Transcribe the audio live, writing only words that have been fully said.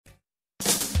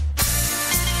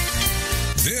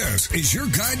This is your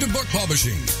guide to book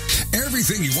publishing.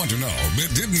 Everything you want to know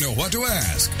but didn't know what to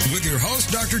ask with your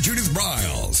host, Dr. Judith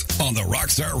Briles, on the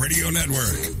Rockstar Radio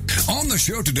Network. On the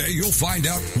show today, you'll find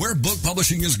out where book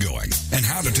publishing is going and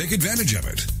how to take advantage of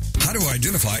it. How to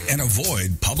identify and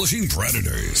avoid publishing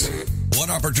predators.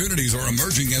 What opportunities are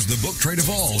emerging as the book trade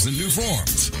evolves in new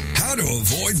forms. How to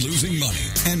avoid losing money,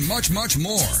 and much, much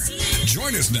more.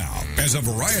 Join us now as a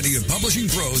variety of publishing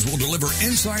pros will deliver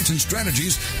insights and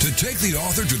strategies to take the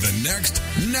author to the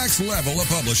next level of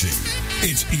publishing.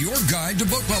 It's your guide to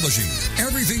book publishing.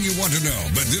 Everything you want to know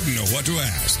but didn't know what to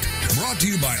ask. Brought to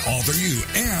you by Author You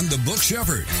and The Book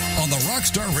Shepherd on the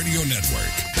Rockstar Radio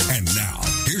Network. And now,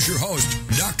 here's your host,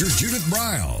 Dr. Judith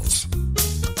Briles.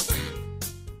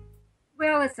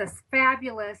 Well, it's a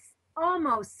fabulous,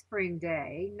 almost spring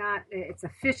day. It's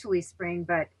officially spring,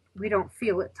 but we don't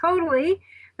feel it totally.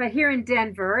 But here in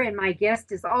Denver, and my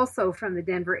guest is also from the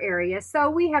Denver area, so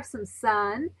we have some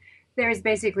sun. There's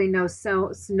basically no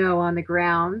snow on the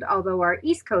ground, although our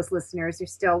East Coast listeners are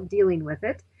still dealing with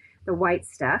it, the white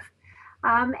stuff.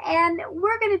 And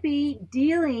we're going to be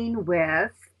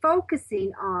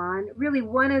focusing on really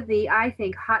one of the, I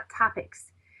think, hot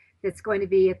topics that's going to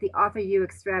be at the Author You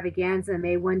Extravaganza,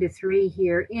 May 1 to 3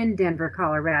 here in Denver,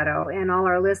 Colorado. And all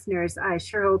our listeners, I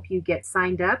sure hope you get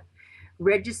signed up,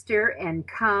 register, and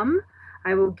come.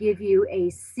 I will give you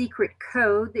a secret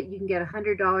code that you can get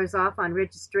 $100 off on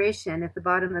registration at the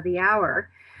bottom of the hour.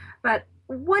 But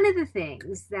one of the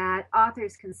things that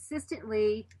authors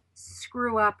consistently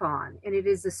screw up on, and it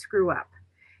is a screw up,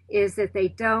 is that they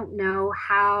don't know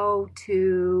how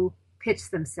to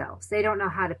pitch themselves. They don't know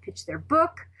how to pitch their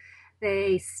book.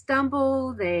 They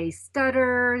stumble, they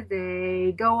stutter,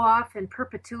 they go off in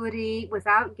perpetuity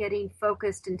without getting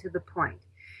focused into the point.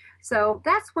 So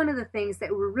that's one of the things that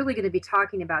we're really going to be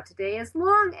talking about today, as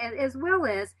well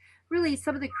as really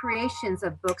some of the creations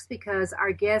of books, because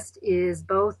our guest is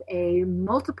both a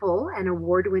multiple and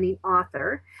award-winning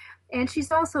author, and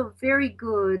she's also very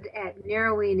good at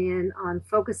narrowing in on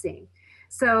focusing.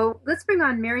 So let's bring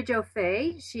on Mary Jo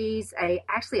Fay. She's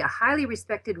actually a highly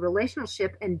respected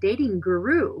relationship and dating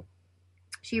guru.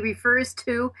 She refers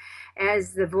to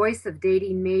as the voice of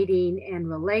dating, mating, and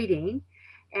relating.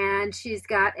 And she's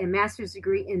got a master's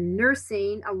degree in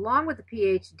nursing along with a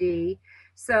PhD.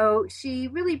 So she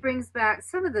really brings back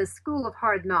some of the school of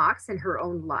hard knocks in her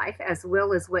own life, as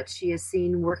well as what she has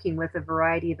seen working with a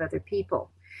variety of other people.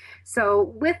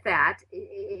 So with that,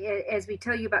 as we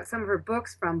tell you about some of her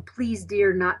books, from Please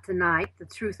Dear Not Tonight, The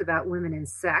Truth About Women and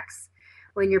Sex,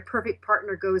 When Your Perfect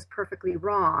Partner Goes Perfectly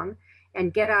Wrong,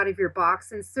 and Get Out of Your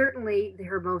Box, and certainly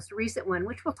her most recent one,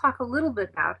 which we'll talk a little bit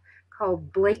about,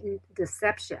 called Blatant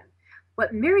Deception.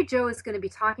 What Mary Jo is going to be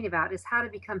talking about is how to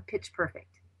become pitch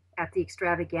perfect at the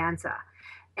extravaganza.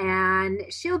 And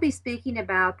she'll be speaking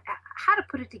about how to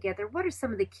put it together. What are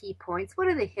some of the key points? What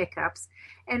are the hiccups?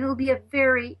 And it'll be a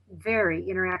very, very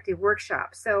interactive workshop.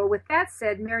 So with that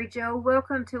said, Mary Jo,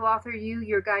 welcome to Author You,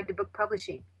 your guide to book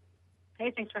publishing.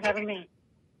 Hey, thanks for having me.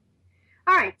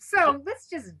 All right, so let's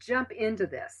just jump into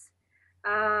this.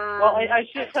 Well, I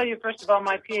should tell you, first of all,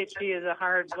 my PhD is a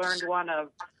hard-learned one of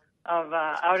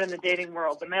out in the dating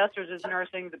world. The master's is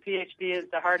nursing, the PhD is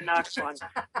the hard knocks one.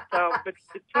 So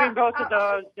between both of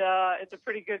those, it's a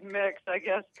pretty good mix. I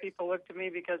guess people look to me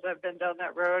because I've been down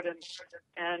that road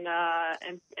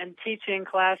and teaching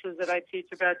classes that I teach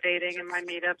about dating and my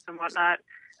meetups and whatnot.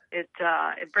 It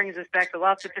brings us back to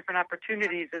lots of different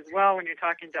opportunities as well when you're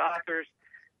talking to authors.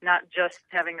 Not just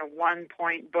having a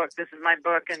one-point book, this is my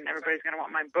book, and everybody's going to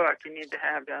want my book. You need to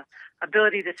have the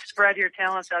ability to spread your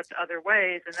talents out to other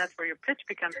ways, and that's where your pitch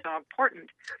becomes so important.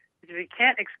 If you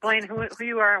can't explain who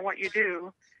you are and what you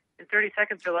do in 30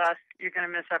 seconds or less, you're going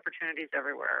to miss opportunities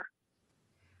everywhere.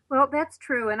 Well, that's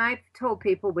true, and I've told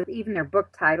people with even their book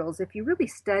titles, if you really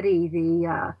study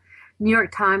the New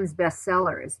York Times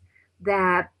bestsellers,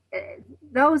 that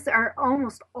those are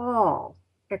almost all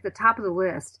at the top of the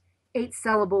list, 8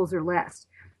 syllables or less,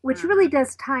 which really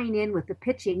does tying in with the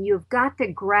pitching. You've got to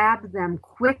grab them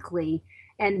quickly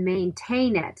and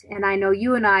maintain it. And I know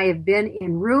you and I have been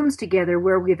in rooms together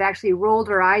where we've actually rolled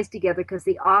our eyes together because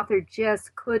the author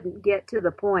just couldn't get to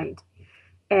the point.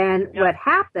 And what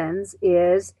happens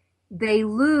is they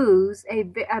lose a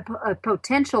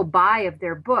potential buy of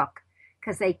their book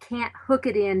because they can't hook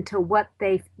it into what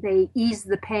they ease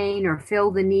the pain or fill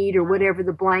the need or whatever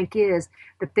the blank is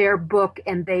that their book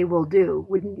and they will do.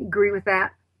 Wouldn't you agree with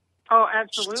that? Oh,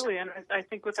 absolutely. And I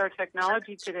think with our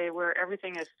technology today where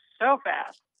everything is so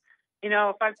fast, you know,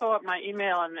 if I pull up my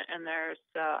email and there's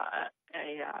a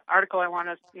article I want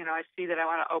to, I see that I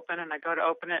want to open and I go to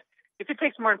open it, if it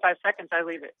takes more than 5 seconds, I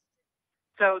leave it.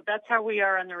 So that's how we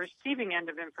are on the receiving end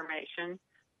of information.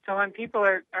 So when people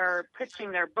are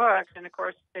pitching their books, and of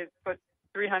course they've put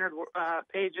 300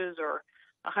 pages or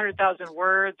 100,000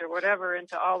 words or whatever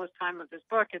into all this time of this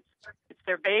book, it's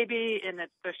their baby, and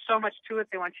there's so much to it.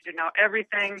 They want you to know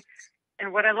everything.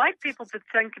 And what I like people to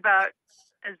think about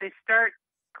as they start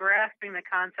grasping the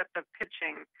concept of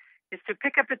pitching is to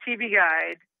pick up a TV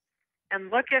guide and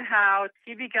look at how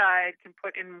TV guide can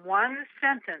put in one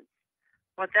sentence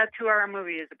what that 2-hour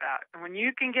movie is about. And when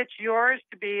you can get yours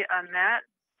to be on that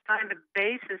kind of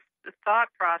basis, the thought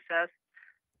process,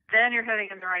 then you're heading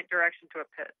in the right direction to a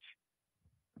pitch.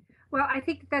 Well, I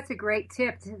think that's a great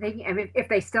tip. If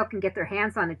they still can get their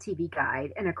hands on a TV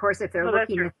guide, and of course, if they're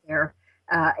looking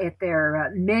at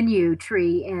their menu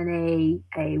tree in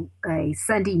a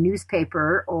Sunday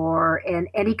newspaper or in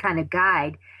any kind of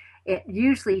guide, it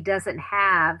usually doesn't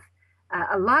have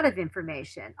a lot of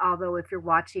information. Although if you're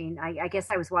watching, I guess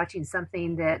I was watching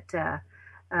something that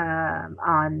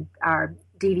on our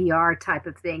DVR type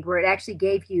of thing, where it actually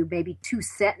gave you maybe 2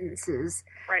 sentences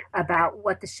about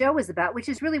what the show is about, which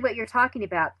is really what you're talking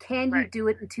about. Can you do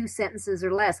it in 2 sentences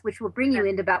or less, which will bring you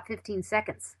into about 15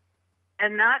 seconds.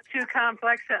 And not 2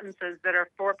 complex sentences that are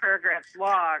 4 paragraphs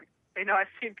long. I've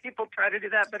seen people try to do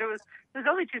that, but there's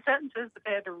only 2 sentences, but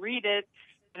they had to read it,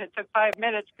 and it took 5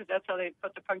 minutes because that's how they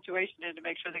put the punctuation in to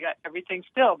make sure they got everything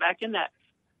still back in that.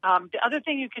 The other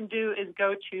thing you can do is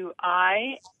go to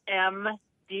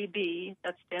IMDb.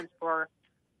 That stands for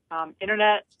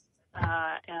Internet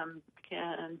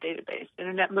Database,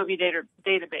 Internet Movie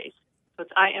Database. So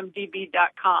it's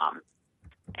imdb.com.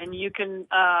 And you can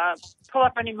pull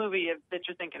up any movie that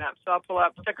you're thinking of. So I'll pull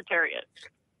up Secretariat,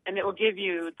 and it will give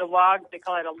you the log. They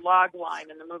call it a log line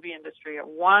in the movie industry, a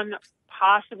 1,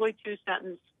 possibly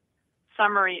 2-sentence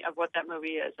summary of what that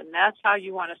movie is. And that's how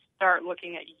you want to start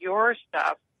looking at your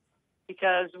stuff,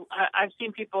 because I've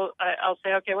seen people, I'll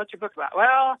say, okay, what's your book about?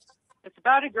 Well, it's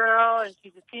about a girl, and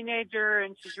she's a teenager,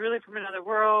 and she's really from another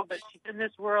world, but she's in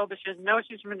this world, but she doesn't know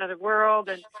she's from another world,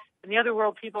 and in the other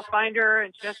world, people find her,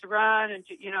 and she has to run, and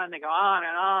and they go on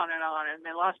and on and on, and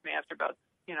they lost me after about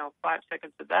 5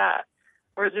 seconds of that.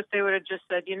 Whereas if they would have just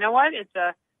said, you know what, it's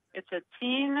a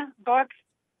teen book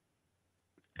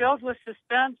filled with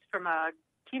suspense from a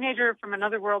teenager from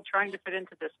another world trying to fit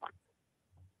into this one.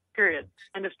 Period.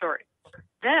 End of story.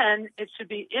 Then it should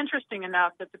be interesting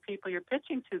enough that the people you're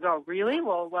pitching to go, really?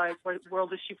 Well, what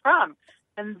world is she from?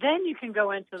 And then you can go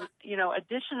into,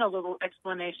 additional little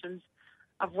explanations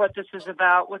of what this is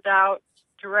about without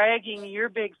dragging your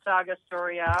big saga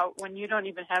story out when you don't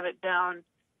even have it down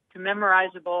to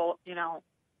memorizable,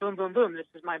 boom, boom, boom, this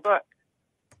is my book.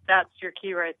 That's your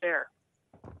key right there.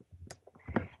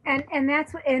 And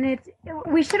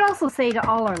we should also say to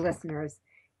all our listeners,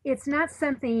 it's not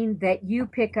something that you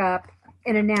pick up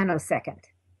in a nanosecond.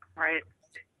 Right.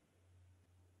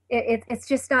 It's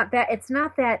just not that. It's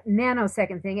not that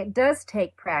nanosecond thing. It does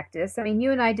take practice. I mean,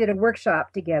 you and I did a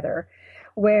workshop together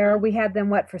where we had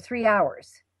them, for 3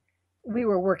 hours. We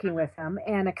were working with them,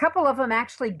 and a couple of them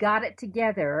actually got it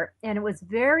together, and it was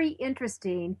very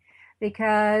interesting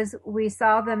because we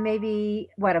saw them maybe,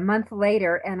 a month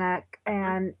later,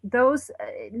 and those,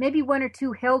 maybe 1 or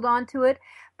 2 held on to it,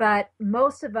 but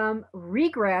most of them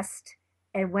regressed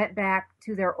and went back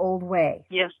to their old way.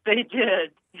 Yes, they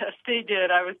did. Yes, they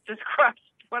did. I was just crushed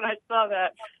when I saw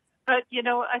that. But,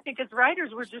 I think as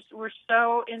writers, we're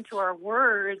so into our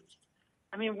words.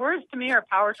 I mean, words to me are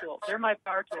power tools. They're my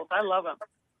power tools. I love them.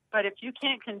 But if you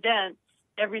can't condense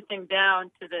everything down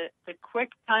to the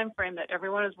quick time frame that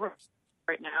everyone is working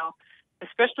right now,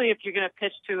 especially if you're going to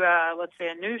pitch to, let's say,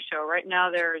 a news show. Right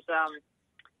now there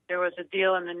was a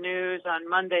deal in the news on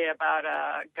Monday about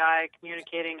a guy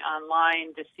communicating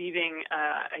online, deceiving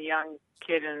a young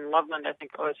kid in Loveland, I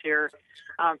think it was here,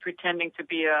 pretending to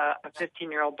be a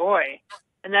 15-year-old boy.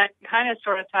 And that kind of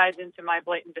sort of ties into my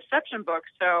blatant deception book.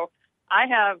 So I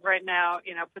have right now,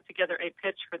 put together a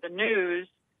pitch for the news,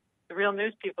 the real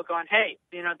news people going, hey,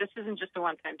 this isn't just a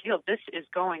one-time deal. This is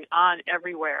going on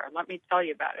everywhere. Let me tell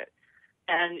you about it.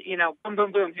 And, boom,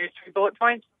 boom, boom, here's 3 bullet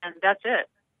points, and that's it.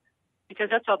 Because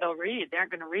that's all they'll read. They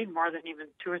aren't going to read more than even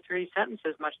 2 or 3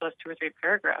 sentences, much less 2 or 3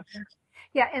 paragraphs.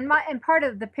 Yeah, and part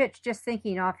of the pitch, just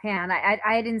thinking offhand,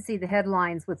 I didn't see the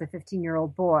headlines with a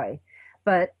 15-year-old boy,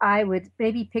 but I would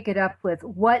maybe pick it up with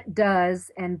what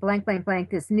does and blank, blank, blank,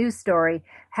 this news story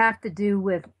have to do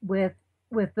with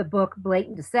the book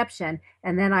Blatant Deception,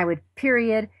 and then I would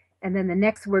period, and then the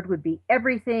next word would be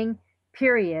everything,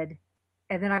 period,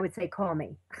 and then I would say, call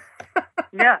me.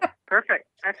 Yeah, perfect.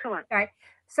 Excellent. All right.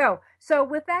 So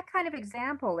with that kind of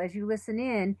example, as you listen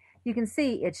in, you can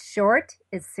see it's short,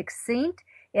 it's succinct,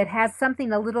 It has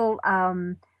something a little,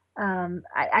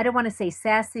 I don't want to say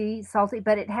sassy, salty,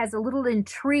 but it has a little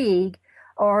intrigue,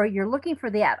 or you're looking for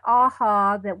that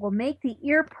aha that will make the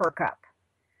ear perk up.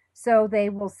 So they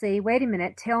will say, wait a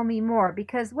minute, tell me more.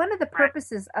 Because one of the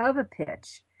purposes of a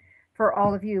pitch for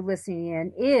all of you listening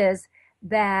in is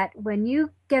that when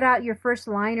you get out your first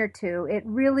line or two, it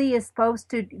really is supposed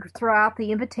to throw out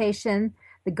the invitation,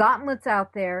 the gauntlet's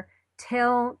out there,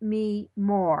 tell me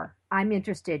more. I'm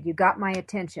interested. You got my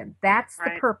attention. That's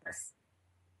the purpose.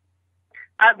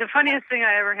 The funniest thing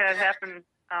I ever had happen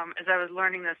as I was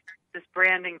learning this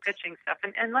branding, pitching stuff,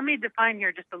 and let me define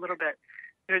here just a little bit.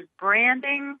 There's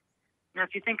branding. Now,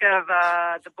 if you think of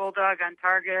the Bulldog on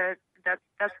Target,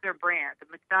 that's their brand. The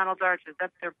McDonald's arches,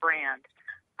 that's their brand.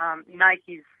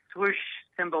 Nike's swoosh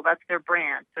symbol, that's their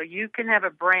brand. So you can have a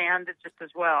brand just as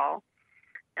well,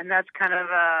 and that's kind of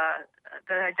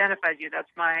that identifies you.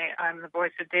 I'm the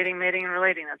voice of dating, mating, and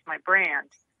relating. That's my brand.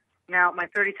 Now, my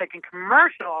 30-second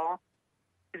commercial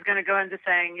is going to go into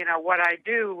saying, what I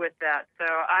do with that. So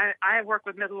I work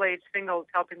with middle-aged singles,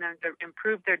 helping them to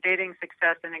improve their dating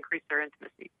success and increase their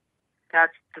intimacy.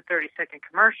 That's the 30-second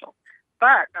commercial.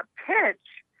 But a pitch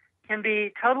can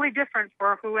be totally different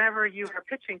for whoever you are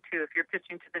pitching to. If you're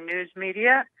pitching to the news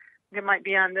media, it might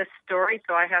be on this story,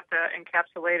 so I have to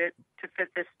encapsulate it to fit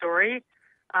this story.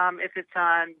 If it's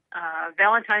on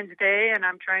Valentine's Day and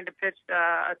I'm trying to pitch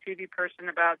a TV person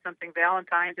about something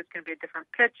Valentine's, it's going to be a different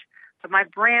pitch. So my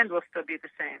brand will still be the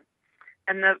same.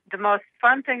 And the most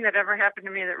fun thing that ever happened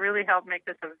to me that really helped make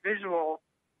this a visual,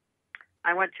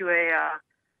 I went to a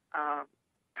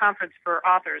conference for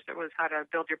authors. It was how to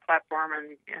build your platform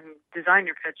and design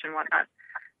your pitch and whatnot.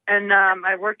 And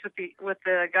I worked with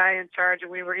the guy in charge,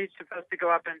 and we were each supposed to go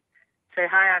up and say,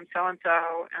 hi, I'm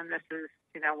so-and-so, and this is,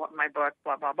 what my book,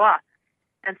 blah, blah, blah.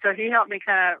 And so he helped me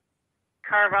kind of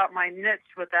carve out my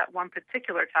niche with that one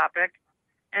particular topic.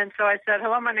 And so I said,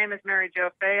 hello, my name is Mary Jo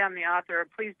Fay. I'm the author of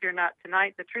Please Dear Not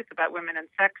Tonight, The Truth About Women and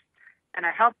Sex, and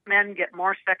I help men get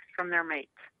more sex from their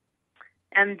mates.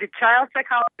 And the child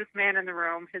psychologist man in the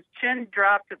room, his chin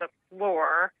dropped to the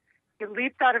floor. He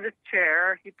leaped out of his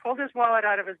chair. He pulled his wallet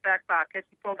out of his back pocket.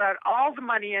 He pulled out all the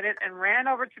money in it and ran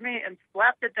over to me and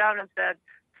slapped it down and said,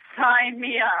 sign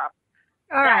me up.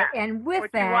 All right, and with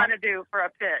what that, you want to do for a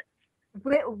pitch.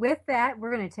 With that,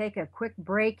 we're going to take a quick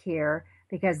break here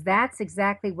because that's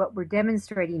exactly what we're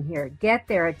demonstrating here. Get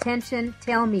their attention.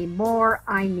 Tell me more.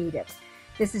 I need it.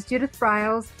 This is Judith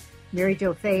Briles. Mary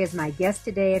Jo Fay is my guest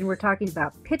today, and we're talking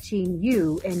about pitching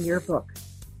you and your book.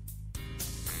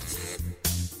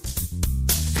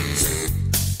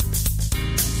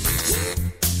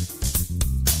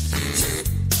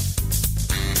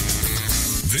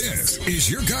 This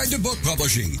is your guide to book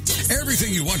publishing.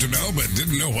 Everything you want to know but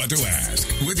didn't know what to ask.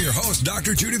 With your host,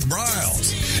 Dr. Judith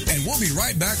Briles. And we'll be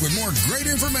right back with more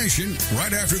great information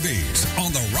right after these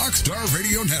on the Rockstar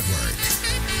Radio Network.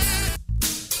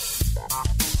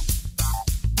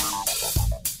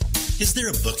 Is there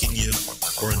a book in you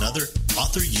or another?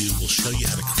 Author U will show you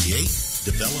how to create,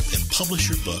 develop, and publish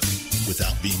your book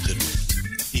without being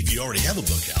hoodwinked. If you already have a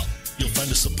book out, you'll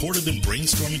find a supportive and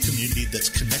brainstorming community that's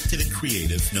connected and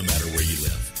creative no matter where you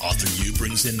live. Author U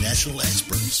brings in national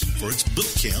experts for its book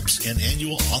camps and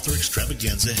annual author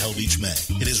extravaganza held each May.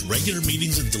 It has regular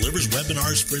meetings and delivers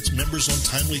webinars for its members on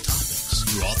timely topics.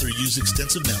 Through Author U's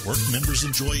extensive network, members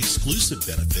enjoy exclusive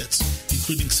benefits,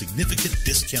 including significant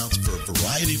discounts for a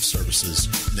variety of services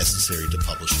necessary to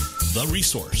publishing. The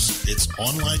Resource, its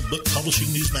online book publishing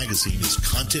news magazine, is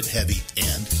content-heavy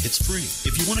and it's free.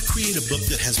 If you want to create a book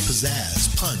that has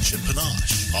pizzazz, punch, and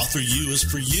panache, Author U is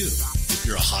for you. If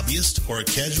you're a hobbyist or a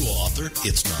casual author,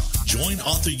 it's not. Join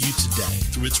Author U today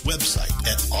through its website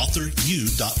at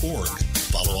authoru.org.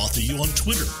 Follow Author U on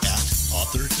Twitter at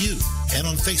Author U and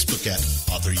on Facebook at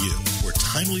Author U, where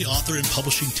timely author and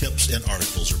publishing tips and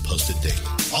articles are posted daily.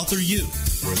 Author U,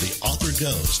 where the author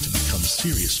goes to become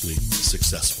seriously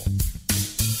successful.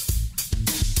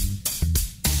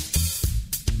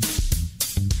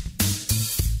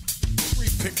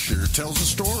 Picture tells a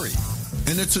story,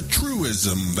 and it's a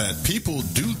truism that people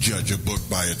do judge a book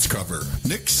by its cover.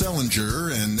 Nick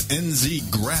Sellinger and NZ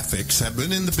Graphics have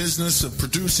been in the business of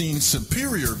producing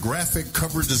superior graphic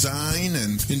cover design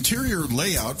and interior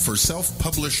layout for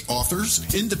self-published authors,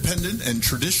 independent and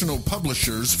traditional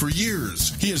publishers for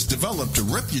years. He has developed a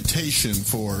reputation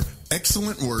for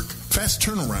excellent work, fast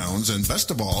turnarounds, and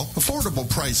best of all, affordable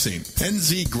pricing.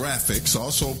 NZ Graphics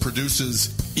also produces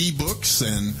ebooks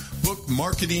and book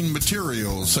marketing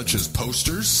materials such as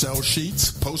posters, sell sheets,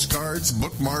 postcards,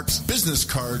 bookmarks, business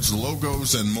cards,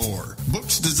 logos, and more.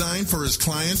 Books designed for his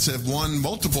clients have won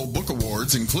multiple book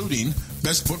awards, including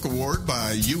Best Book Award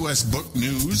by U.S. Book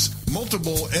News,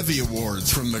 multiple Evie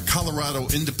Awards from the Colorado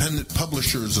Independent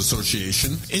Publishers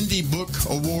Association, Indie Book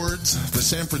Awards, the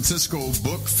San Francisco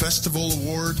Book Festival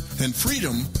Award, and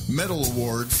Freedom Medal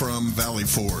Award from Valley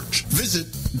Forge. Visit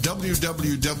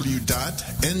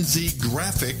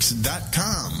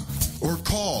www.nzgraphics.com or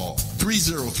call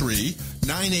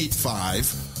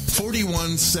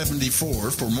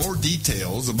 303-985-4174 for more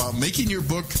details about making your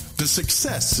book the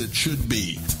success it should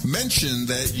be. Mention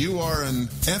that you are an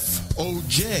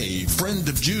FOJ, friend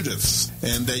of Judith's,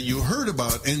 and that you heard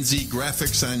about NZ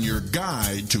Graphics on your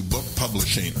guide to book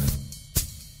publishing.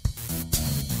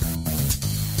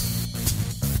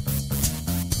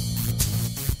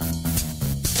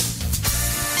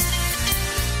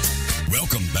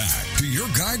 Welcome back to your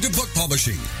guide to book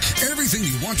publishing. Everything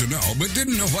you want to know but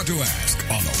didn't know what to ask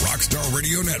on the Rockstar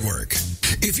Radio Network.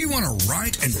 If you want to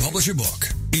write and publish a book,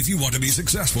 if you want to be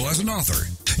successful as an author,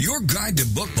 your guide to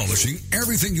book publishing,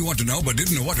 everything you want to know but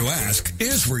didn't know what to ask,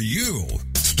 is for you.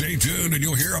 Stay tuned and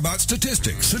you'll hear about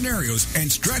statistics, scenarios, and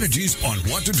strategies on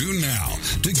what to do now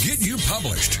to get you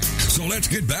published. So let's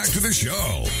get back to the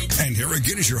show. And here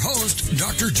again is your host,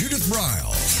 Dr. Judith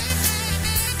Briles.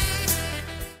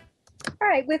 All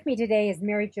right, with me today is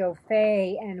Mary Jo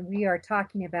Fay, and we are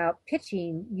talking about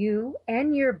pitching you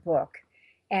and your book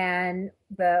and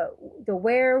the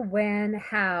where, when,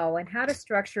 how, and how to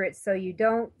structure it so you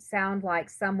don't sound like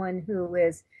someone who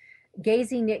is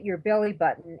gazing at your belly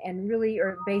button and really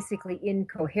are basically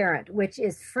incoherent, which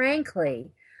is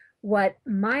frankly what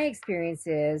my experience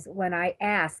is when I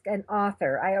ask an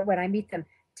author, when I meet them,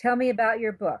 tell me about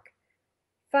your book.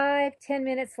 5-10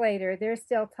 minutes later, they're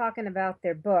still talking about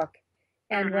their book.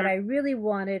 And what I really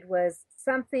wanted was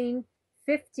something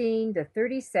 15 to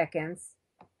 30 seconds.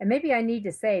 And maybe I need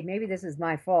to say, maybe this is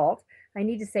my fault. I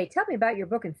need to say, tell me about your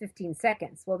book in 15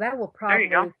 seconds. Well, that will probably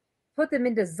put them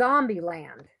into zombie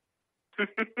land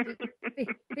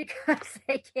because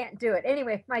they can't do it.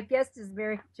 Anyway, my guest is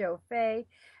Mary Jo Fay.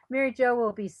 Mary Jo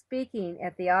will be speaking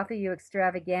at the Author U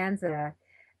Extravaganza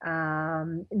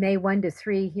May 1 to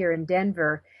 3 here in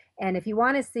Denver. And if you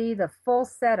want to see the full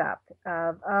setup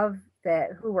of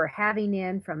who we're having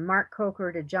in, from Mark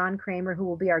Coker to John Kramer, who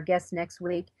will be our guest next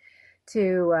week,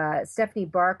 to Stephanie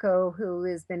Barco, who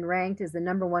has been ranked as the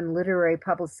 #1 literary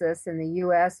publicist in the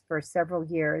U.S. for several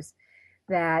years,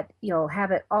 that you'll have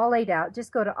it all laid out.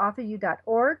 Just go to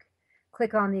authoru.org,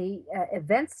 click on the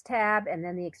events tab, and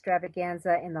then the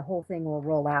extravaganza, and the whole thing will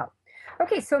roll out.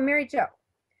 Okay, so Mary Jo,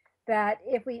 that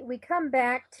if we come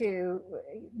back to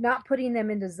not putting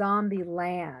them into zombie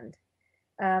land,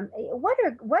 what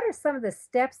are some of the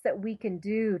steps that we can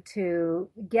do to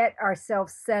get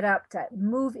ourselves set up to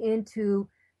move into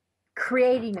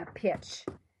creating a pitch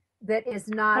that is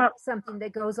not something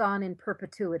that goes on in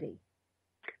perpetuity?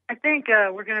 I think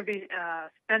we're going to be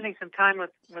spending some time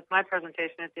with my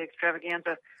presentation at the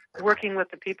extravaganza, working with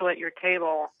the people at your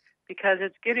table, because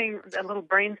it's getting a little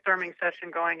brainstorming session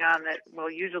going on that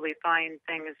we'll usually find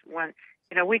things when,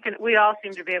 we all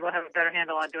seem to be able to have a better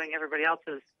handle on doing everybody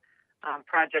else's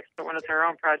projects, but when it's our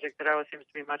own project, it always seems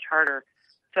to be much harder.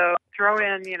 So throw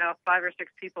in, 5 or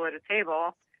 6 people at a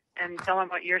table and tell them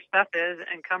what your stuff is,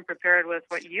 and come prepared with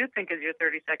what you think is your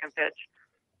 30-second pitch.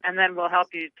 And then we'll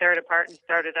help you tear it apart and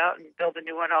start it out and build a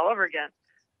new one all over again.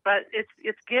 But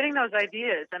it's getting those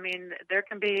ideas. I mean, there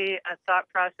can be a thought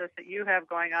process that you have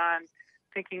going on,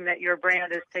 thinking that your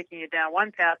brand is taking you down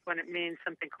one path when it means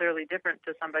something clearly different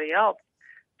to somebody else.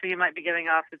 So you might be giving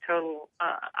off the total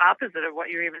opposite of what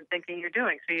you're even thinking you're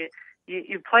doing. So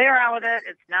you play around with it.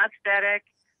 It's not static.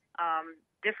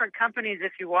 Different companies,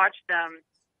 if you watch them,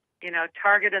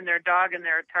 Target and their dog and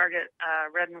their Target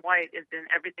red and white is in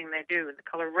everything they do. And the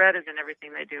color red is in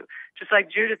everything they do. Just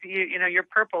like Judith, your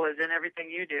purple is in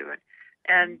everything you do.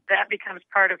 And that becomes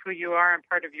part of who you are and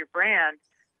part of your brand.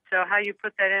 So how you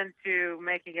put that into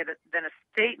making it then a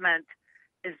statement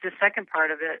is the second part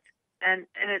of it. And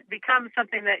it becomes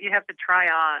something that you have to try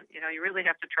on. You really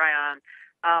have to try on.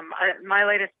 My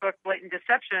latest book, Blatant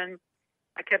Deception,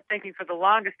 I kept thinking for the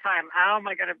longest time, how am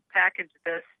I going to package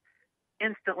this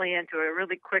instantly into a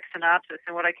really quick synopsis?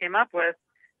 And what I came up with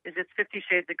is it's 50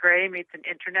 Shades of Grey meets an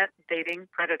internet dating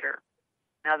predator.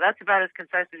 Now, that's about as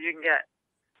concise as you can get.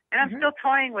 And I'm still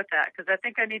toying with that because I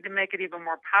think I need to make it even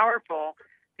more powerful,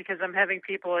 because I'm having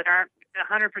people that aren't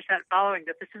 100% following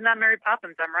that this is not Mary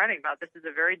Poppins I'm writing about. This is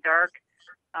a very dark,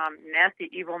 nasty,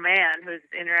 evil man who's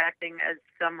interacting as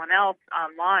someone else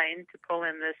online to pull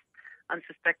in this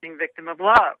unsuspecting victim of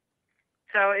love.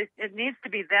 So it needs to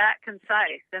be that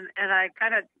concise. And I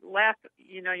kind of laugh,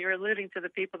 you're alluding to the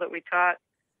people that we taught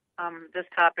this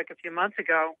topic a few months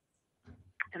ago.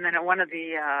 And then at one of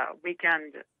the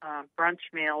weekend brunch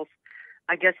meals,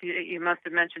 I guess you must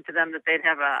have mentioned to them that they'd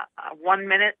have a 1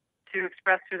 minute to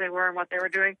express who they were and what they were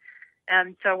doing.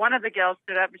 And so one of the gals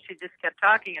stood up and she just kept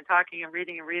talking and talking and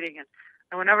reading and reading. And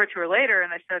I went over to her later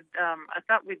and I said, I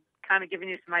thought we'd kind of given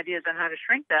you some ideas on how to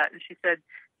shrink that. And she said,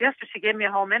 yes, but she gave me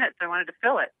a whole minute, so I wanted to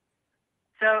fill it.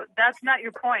 So that's not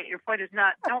your point. Your point is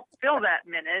not, don't fill that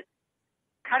minute.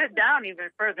 Cut it down even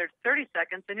further, 30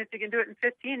 seconds. And if you can do it in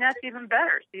 15, that's even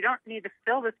better. So you don't need to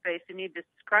fill the space. You need to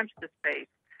scrunch the space.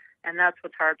 And that's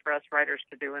what's hard for us writers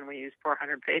to do when we use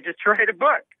 400 pages to write a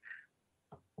book.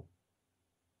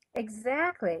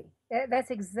 Exactly. That's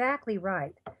exactly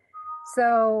right.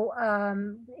 So,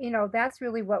 that's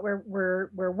really what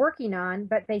we're working on,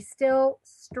 but they still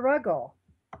struggle.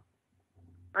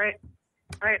 Right.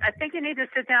 I think you need to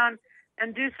sit down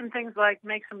and do some things like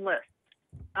make some lists.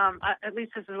 At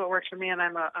least this is what works for me, and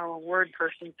I'm a word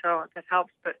person, so that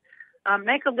helps. But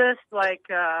make a list like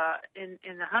in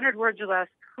 100 words or less,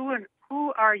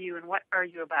 who are you and what are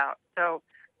you about? So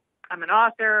I'm an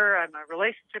author, I'm a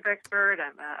relationship expert,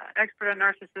 I'm an expert on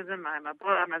narcissism, I'm a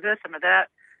this, I'm a that.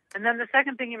 And then the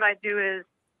second thing you might do is,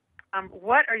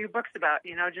 what are your books about?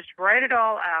 Just write it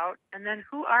all out. And then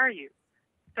who are you?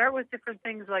 Start with different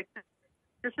things like this.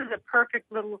 This is a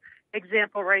perfect little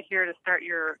example right here to start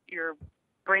your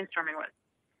brainstorming with.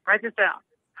 Write this down.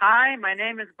 Hi, my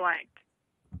name is blank.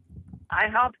 I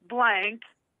help blank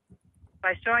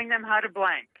by showing them how to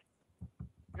blank.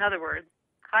 In other words,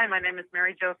 hi, my name is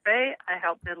Mary Jo Fay. I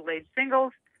help middle-aged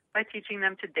singles by teaching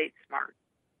them to date smart.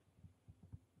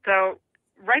 So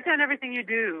write down everything you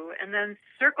do and then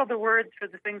circle the words for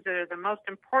the things that are the most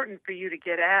important for you to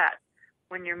get at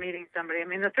when you're meeting somebody. I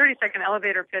mean, the 30-second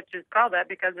elevator pitch is called that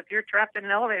because if you're trapped in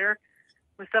an elevator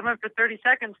with someone for 30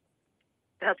 seconds,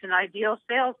 that's an ideal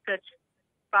sales pitch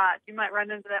spot. You might run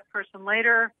into that person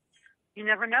later. You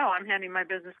never know. I'm handing my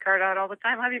business card out all the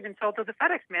time. I've even told to the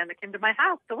FedEx man that came to my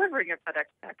house delivering a FedEx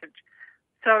package.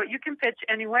 So you can pitch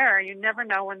anywhere. You never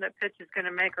know when that pitch is going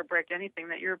to make or break anything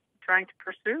that you're trying to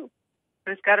pursue.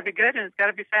 But it's got to be good and it's got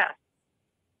to be fast.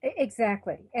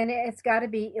 Exactly. And it's got to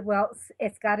be,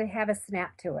 it's got to have a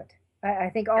snap to it. I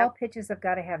think all pitches have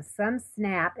got to have some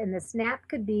snap, and the snap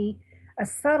could be a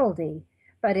subtlety,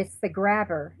 but it's the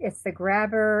grabber. It's the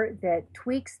grabber that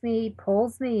tweaks me,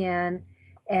 pulls me in,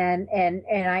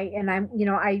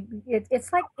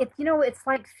 it's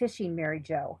like fishing, Mary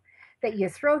Jo, that you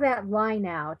throw that line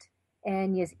out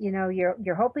and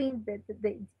you're hoping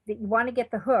that you want to get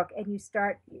the hook, and you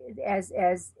start as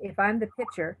if I'm the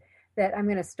pitcher, that I'm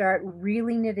going to start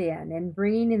reeling it in and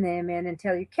bringing them in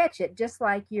until you catch it, just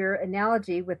like your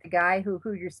analogy with the guy who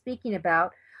you're speaking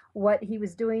about, what he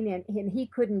was doing, and he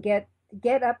couldn't get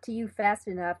up to you fast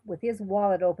enough with his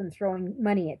wallet open throwing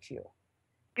money at you.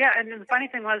 Yeah, and the funny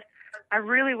thing was, I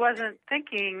really wasn't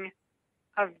thinking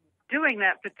of doing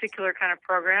that particular kind of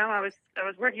program. I was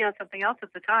working on something else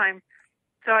at the time.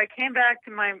 So I came back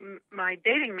to my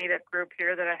dating meetup group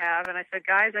here that I have, and I said,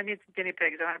 guys, I need some guinea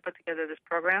pigs. I want to put together this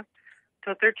program.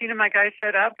 So 13 of my guys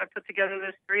showed up. I put together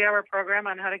this 3-hour program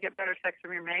on how to get better sex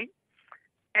from your mate.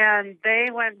 And they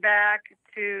went back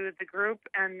to the group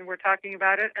and were talking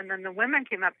about it. And then the women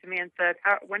came up to me and said,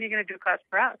 when are you going to do class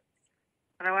for us?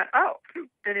 And I went,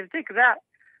 didn't even think of that.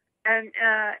 And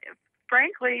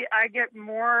frankly, I get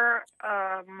more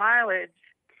mileage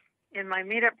in my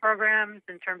meetup programs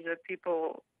in terms of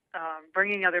people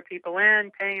bringing other people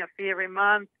in, paying a fee every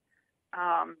month,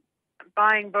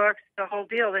 buying books, the whole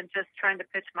deal, than just trying to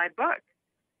pitch my book.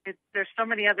 There's so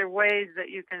many other ways that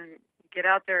you can get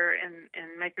out there and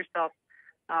make yourself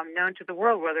known to the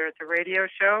world, whether it's a radio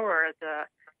show or it's a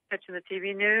pitch in the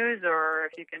TV news, or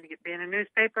if you can be in a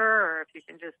newspaper, or if you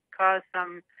can just cause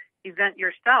some event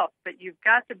yourself. But you've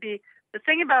got to be, the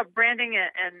thing about branding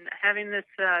it and having this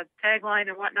tagline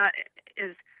and whatnot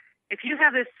is, if you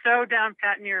have this so down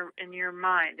pat in your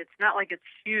mind, it's not like it's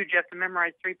huge, you have to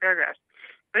memorize 3 paragraphs,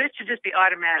 but it should just be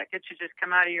automatic. It should just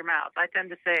come out of your mouth. I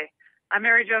tend to say, I'm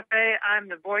Mary Jo Fay, I'm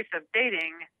the voice of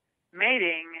dating,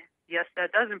 mating, yes,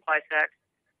 that does imply sex,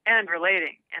 and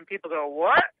relating. And people go,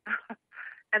 what?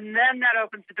 And then that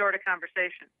opens the door to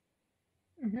conversation.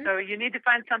 Mm-hmm. So you need to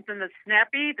find something that's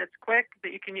snappy, that's quick,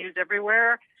 that you can use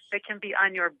everywhere, that can be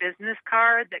on your business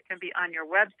card, that can be on your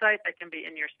website, that can be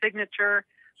in your signature.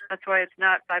 That's why it's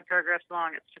not 5 paragraphs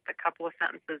long. It's just a couple of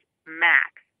sentences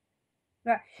max.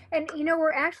 Right. And,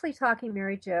 we're actually talking,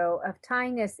 Mary Jo, of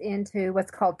tying this into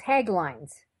what's called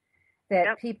taglines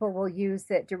that people will use.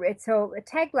 So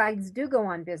taglines do go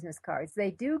on business cards.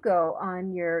 They do go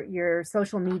on your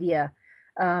social media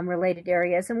related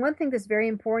areas. And one thing that's very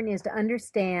important is to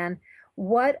understand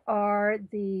what are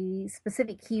the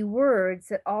specific keywords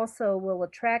that also will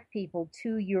attract people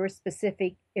to your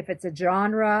specific, if it's a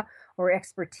genre or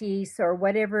expertise or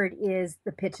whatever it is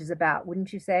the pitch is about,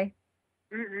 wouldn't you say?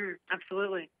 Mm-hmm,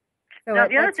 absolutely. So now,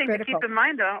 the other thing critical. to keep in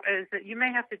mind, though, is that you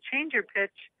may have to change your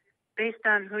pitch based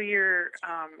on who you're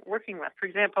working with. For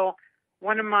example,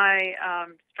 one of my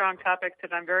strong topics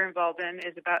that I'm very involved in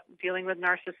is about dealing with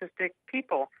narcissistic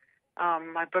people.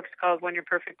 My book's called When Your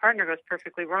Perfect Partner Goes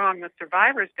Perfectly Wrong, The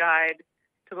Survivor's Guide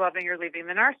to Loving or Leaving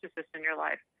the Narcissist in Your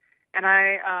Life. And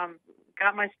I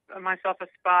got myself a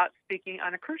spot speaking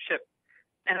on a cruise ship.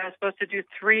 And I was supposed to do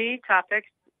 3 topics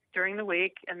during the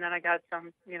week, and then I got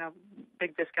some,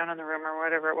 big discount on the room or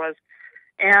whatever it was.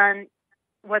 And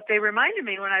what they reminded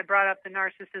me when I brought up the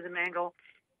narcissism angle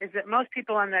is that most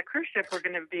people on that cruise ship were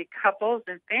going to be couples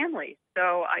and families.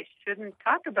 So I shouldn't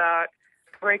talk about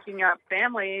breaking up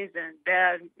families and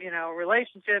bad,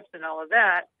 relationships and all of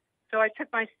that. So I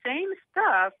took my same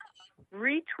stuff,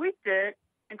 retweaked it,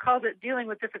 and called it Dealing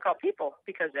with Difficult People,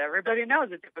 because everybody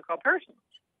knows a difficult person.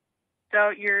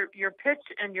 So your pitch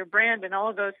and your brand and all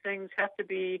of those things have to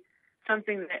be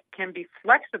something that can be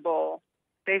flexible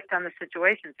based on the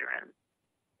situations you're in.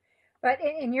 But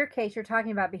in your case, you're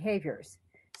talking about behaviors.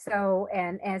 So,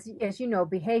 and as you know,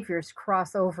 behaviors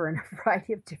cross over in a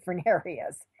variety of different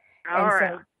areas.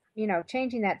 So,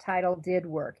 changing that title did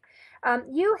work.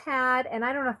 You had, and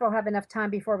I don't know if we'll have enough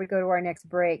time before we go to our next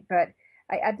break, but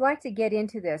I'd like to get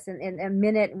into this in a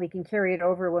minute, and we can carry it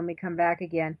over when we come back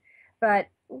again. But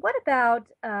what about,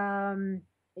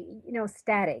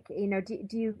 static?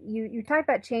 Do you talk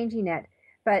about changing it,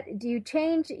 but do you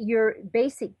change your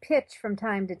basic pitch from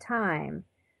time to time,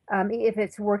 if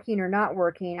it's working or not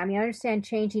working? I mean, I understand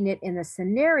changing it in the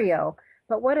scenario,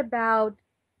 but what about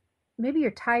maybe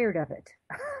you're tired of it?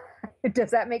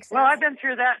 Does that make sense? Well, I've been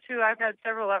through that too. I've had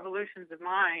several evolutions of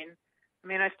mine. I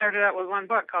mean, I started out with one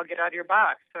book called Get Out of Your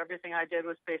Box. So everything I did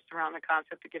was based around the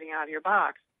concept of getting out of your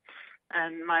box.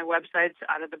 And my website's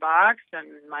out of the box, and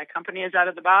my company is out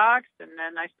of the box. And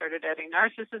then I started adding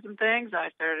narcissism things, and I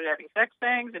started adding sex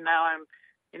things, and now I'm,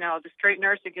 the straight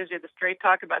nurse that gives you the straight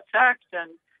talk about sex.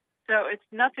 And so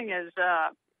nothing is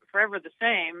forever the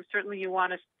same. Certainly you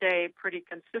want to stay pretty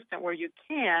consistent where you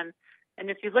can. And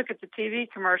if you look at the TV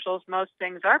commercials, most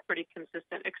things are pretty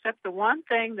consistent, except the one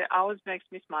thing that always makes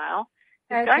me smile.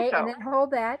 Okay, and then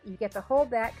hold that. You get to hold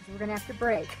that because we're going to have to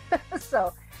break.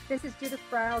 So this is Judith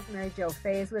Briles. Mary Jo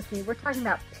Fay is with me. We're talking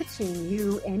about pitching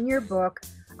you and your book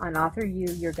on Author You,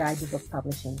 Your Guide to Book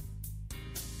Publishing.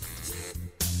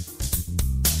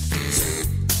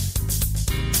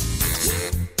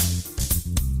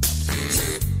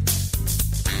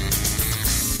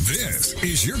 This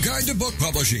is your guide to book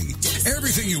publishing.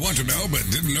 Everything you want to know but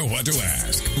didn't know what to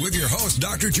ask. With your host,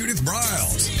 Dr. Judith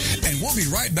Briles. And we'll be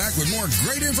right back with more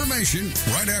great information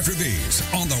right after these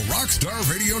on the Rockstar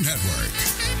Radio Network.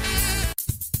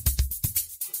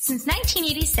 Since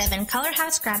 1987, Color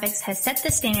House Graphics has set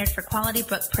the standard for quality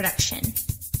book production.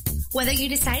 Whether you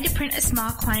decide to print a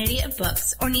small quantity of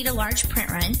books or need a large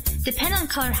print run, depend on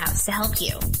Color House to help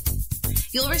you.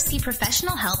 You'll receive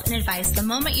professional help and advice the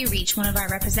moment you reach one of our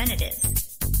representatives.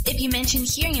 If you mention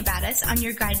hearing about us on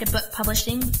your guide to book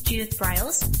publishing with Judith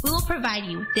Briles, we will provide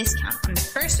you a discount on the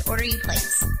first order you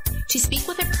place. To speak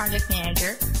with a project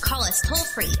manager, call us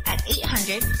toll-free at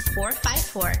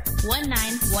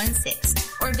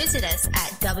 800-454-1916 or visit us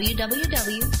at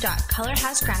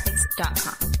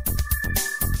www.colorhousegraphics.com.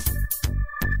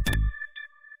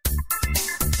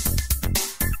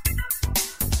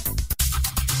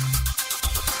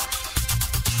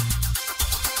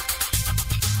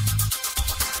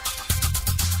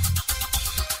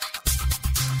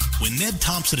 When Ned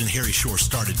Thompson and Harry Shore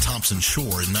started Thompson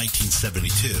Shore in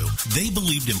 1972, they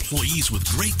believed employees with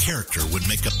great character would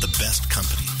make up the best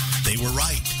company. They were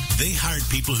right. They hired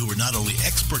people who were not only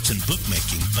experts in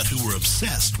bookmaking, but who were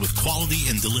obsessed with quality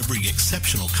and delivering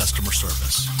exceptional customer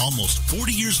service. Almost 40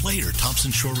 years later,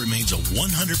 Thompson Shore remains a 100%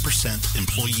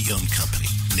 employee-owned company.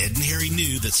 Ned and Harry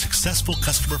knew that successful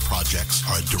customer projects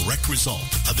are a direct result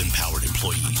of empowered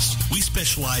employees. We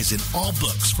specialize in all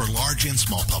books for large and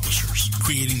small publishers.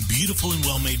 Creating beautiful and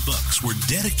well-made books, we're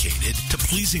dedicated to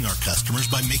pleasing our customers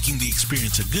by making the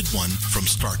experience a good one from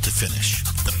start to finish.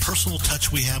 The personal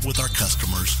touch we have with our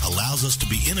customers allows us to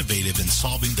be innovative in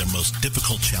solving their most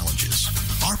difficult challenges.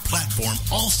 Our platform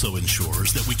also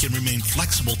ensures that we can remain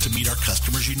flexible to meet our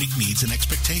customers' unique needs and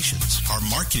expectations. Our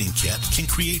marketing kit can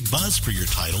create buzz for your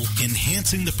title,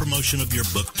 enhancing the promotion of your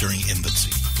book during infancy.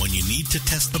 When you need to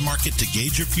test the market to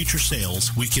gauge your future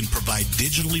sales, we can provide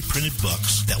digitally printed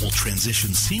books that will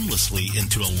transition seamlessly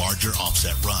into a larger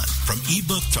offset run. From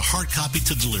ebook to hard copy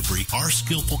to delivery, our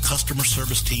skillful customer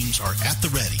service teams are at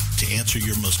the ready to answer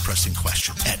your most pressing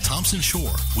question. At Thompson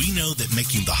Shore, we know that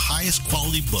making the highest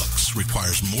quality books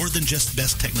requires more than just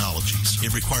best technologies.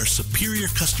 It requires superior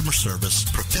customer service,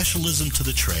 professionalism to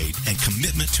the trade, and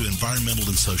commitment to environmental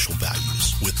and social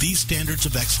values. With these standards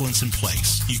of excellence in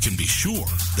place, you can be sure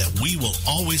that we will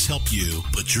always help you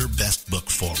put your best book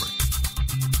forward.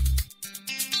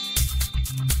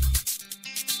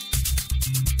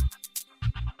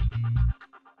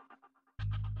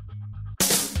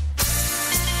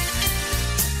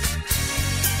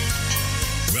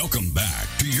 Welcome back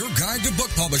to your guide to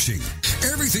book publishing.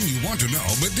 Everything you want to know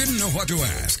but didn't know what to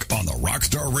ask on the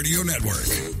Rockstar Radio Network.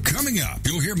 Coming up,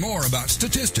 you'll hear more about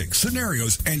statistics,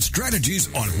 scenarios, and strategies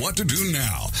on what to do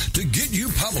now to get you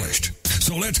published.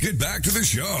 So let's get back to the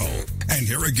show. And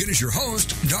here again is your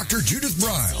host, Dr. Judith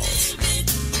Briles.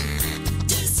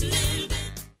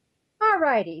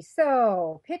 Alrighty,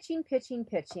 so pitching.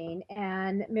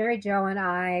 And Mary Jo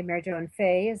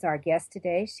Fay is our guest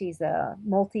today. She's a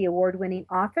multi-award-winning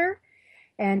author,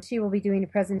 and she will be doing a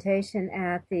presentation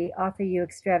at the Author U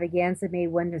Extravaganza May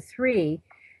 1 to 3.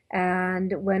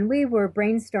 And when we were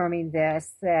brainstorming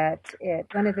this,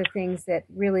 one of the things that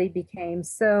really became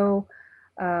so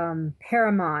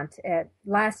paramount at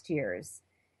last year's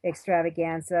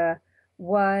extravaganza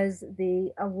was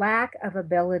the lack of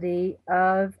ability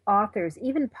of authors,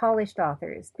 even polished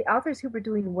authors, the authors who were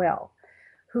doing well,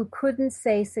 who couldn't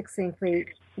say succinctly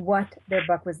what their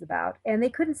book was about, and they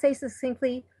couldn't say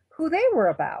succinctly who they were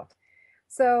about.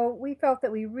 So we felt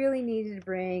that we really needed to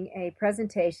bring a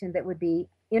presentation that would be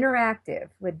interactive,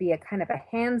 would be a kind of a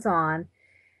hands-on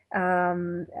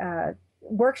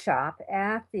workshop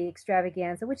at the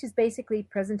extravaganza, which is basically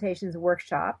presentations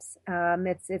workshops.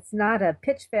 It's not a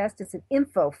pitch fest, it's an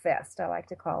info fest, I like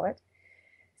to call it.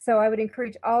 So I would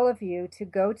encourage all of you to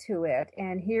go to it.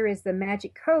 And here is the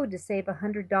magic code to save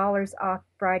 $100 off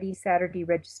Friday, Saturday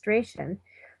registration.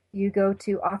 You go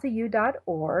to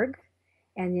authoru.org,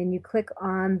 and then you click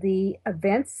on the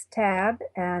events tab,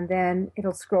 and then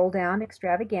it'll scroll down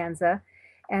extravaganza.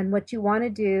 And what you want to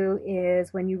do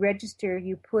is when you register,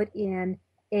 you put in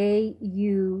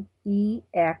AUEX100.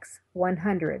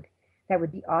 That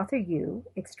would be Author U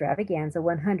Extravaganza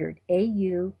 100.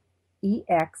 AUEX100,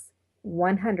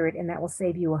 and that will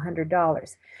save you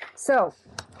 $100. So,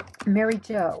 Mary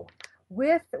Jo,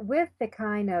 with the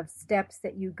kind of steps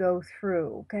that you go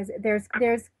through, because there's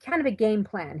kind of a game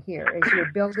plan here as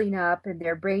you're building up and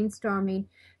they're brainstorming.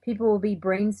 People will be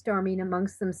brainstorming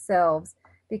amongst themselves,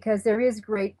 because there is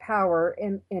great power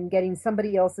in getting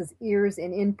somebody else's ears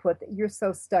and input that you're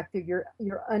so stuck that you're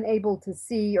unable to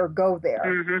see or go there.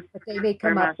 Mm-hmm. But they may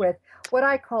come up with what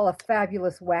I call a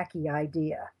fabulous, wacky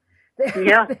idea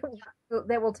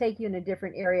that will take you in a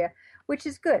different area, which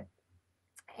is good.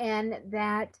 And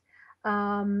that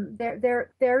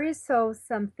there is some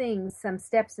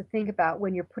steps to think about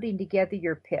when you're putting together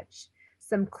your pitch,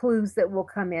 some clues that will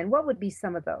come in. What would be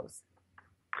some of those?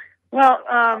 Well,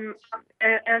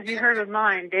 as you heard with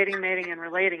mine, dating, mating, and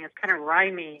relating is kind of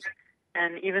rhymey.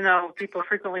 And even though people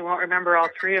frequently won't remember all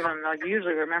three of them, they'll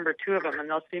usually remember two of them, and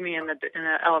they'll see me in the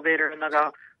elevator, and they'll go,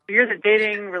 well, you're the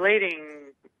dating,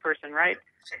 relating person, right?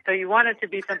 So you want it to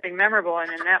be something memorable,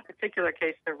 and in that particular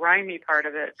case, the rhymey part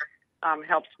of it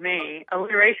helps me.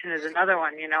 Alliteration is another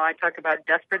one. You know, I talk about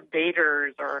desperate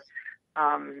daters or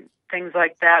things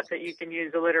like that you can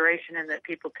use alliteration in, that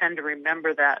people tend to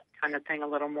remember that kind of thing a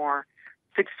little more.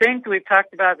 Succinct, we've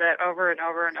talked about that over and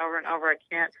over and over and over. I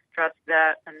can't stress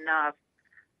that enough.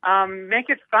 Make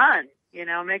it fun,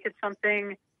 make it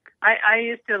something. I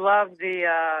used to love the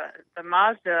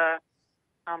Mazda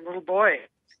little boy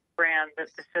brand that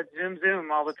said Zoom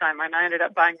Zoom all the time. And I ended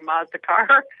up buying a Mazda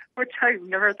car, which I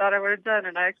never thought I would have done.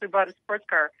 And I actually bought a sports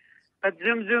car. But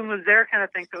Zoom Zoom was their kind of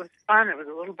thing, so it was fun. It was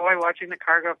a little boy watching the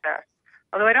car go past.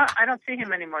 Although I don't see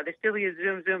him anymore. They still use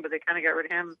Zoom Zoom, but they kind of got rid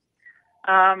of him.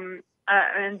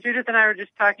 And Judith and I were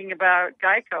just talking about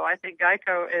Geico. I think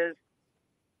Geico is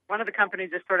one of the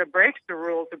companies that sort of breaks the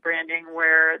rules of branding,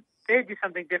 where they do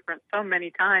something different so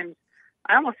many times.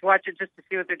 I almost watch it just to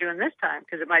see what they're doing this time,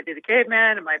 because it might be the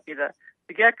caveman, it might be the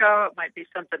gecko, it might be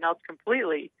something else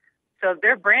completely. So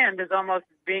their brand is almost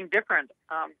being different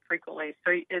frequently.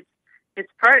 So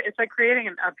it's like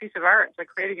creating a piece of art. It's like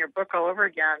creating your book all over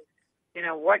again.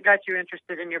 what got you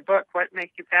interested in your book? What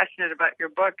makes you passionate about your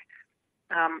book?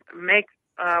 Make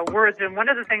words. And one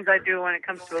of the things I do when it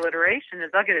comes to alliteration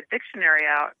is I'll get a dictionary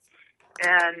out,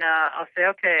 and I'll say,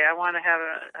 okay, I want to have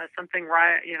something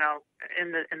right,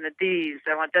 in the D's.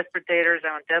 I want desperate daters.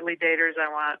 I want deadly daters. I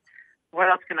want, what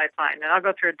else can I find? And I'll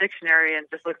go through a dictionary and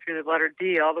just look through the letter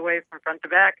D all the way from front to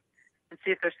back and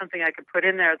see if there's something I can put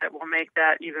in there that will make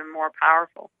that even more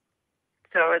powerful.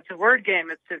 So it's a word game.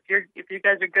 It's if you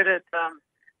guys are good at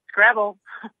Scrabble,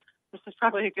 this is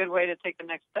probably a good way to take the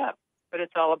next step. But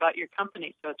it's all about your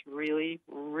company, so it's really,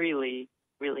 really,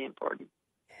 really important.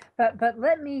 But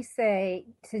let me say,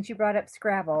 since you brought up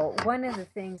Scrabble, one of the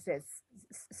things that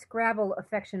Scrabble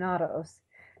aficionados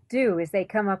do is they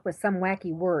come up with some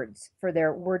wacky words for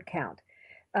their word count.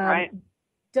 Right.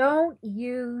 Don't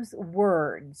use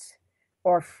words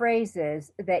or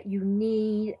phrases that you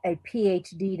need a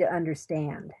PhD to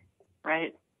understand.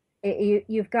 Right.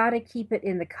 You've got to keep it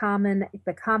in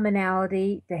the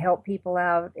commonality to help people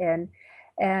out, and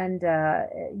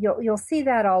you'll see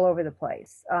that all over the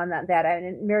place on that.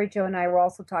 And Mary Jo and I were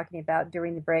also talking about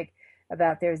during the break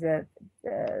about there's a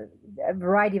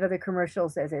variety of other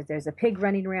commercials. There's a pig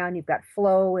running around. You've got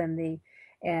Flo and the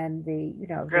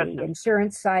the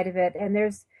insurance side of it, and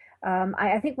there's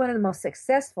I think one of the most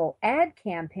successful ad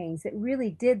campaigns that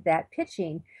really did that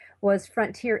pitching was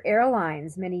Frontier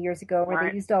Airlines many years ago, where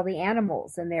they used all the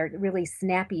animals and their really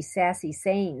snappy, sassy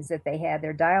sayings that they had,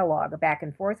 their dialogue back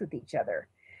and forth with each other.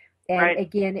 And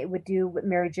again, it would do what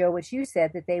Mary Jo, what you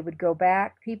said, that they would go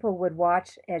back, people would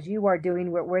watch, as you are doing,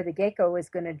 where the gecko is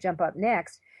going to jump up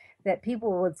next, that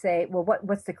people would say, well,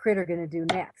 what's the critter going to do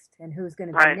next? And who's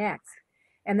going to do next?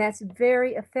 And that's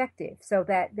very effective. So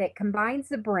that combines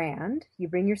the brand, you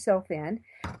bring yourself in,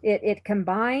 it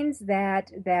combines that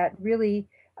really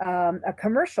a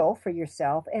commercial for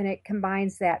yourself, and it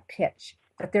combines that pitch.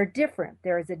 But they're different.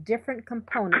 There is a different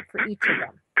component for each of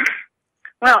them.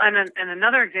 Well, and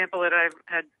another example that I've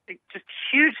had just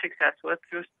huge success with,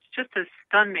 was just to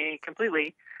stun me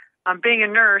completely. Being a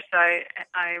nurse, I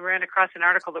ran across an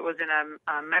article that was in a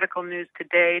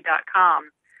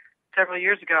medicalnewstoday.com several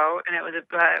years ago, and it was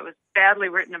badly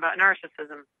written about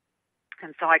narcissism.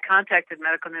 And so I contacted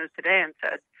Medical News Today and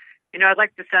said, I'd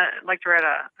like to write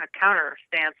a counter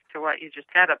stance to what you just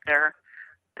had up there.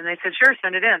 And they said, sure,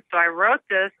 send it in. So I wrote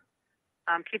this,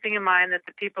 keeping in mind that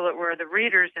the people that were the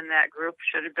readers in that group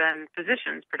should have been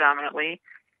physicians predominantly.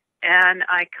 And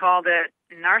I called it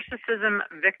Narcissism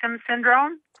Victim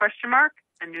Syndrome, ?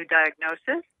 A new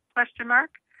diagnosis, ?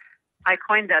 I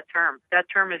coined that term. That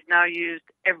term is now used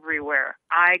everywhere.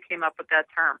 I came up with that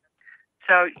term.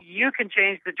 So you can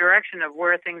change the direction of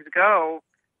where things go,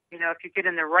 if you get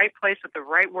in the right place with the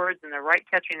right words and the right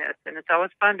catchiness. And it's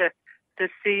always fun to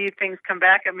see things come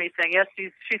back at me saying, yes,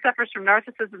 she suffers from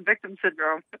narcissism victim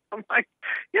syndrome. I'm like,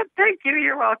 yeah, thank you.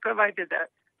 You're welcome. I did that.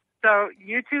 So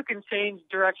you too can change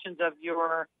directions of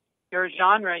your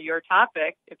genre, your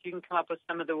topic, if you can come up with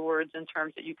some of the words and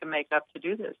terms that you can make up to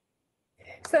do this.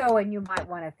 So, and you might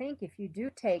want to think, if you do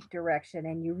take direction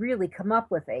and you really come up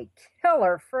with a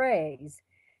killer phrase,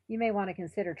 you may want to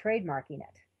consider trademarking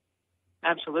it.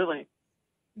 Absolutely.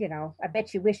 I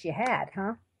bet you wish you had,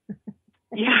 huh?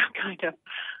 Yeah, kind of.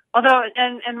 Although,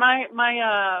 and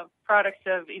my products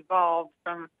have evolved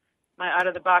from my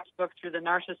out-of-the-box book through the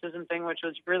narcissism thing, which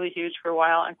was really huge for a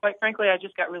while. And quite frankly, I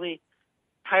just got really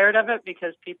tired of it,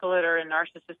 because people that are in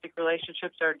narcissistic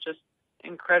relationships are just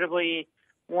incredibly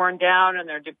worn down, and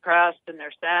they're depressed, and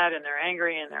they're sad, and they're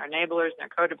angry, and they're enablers, and they're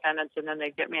codependents, and then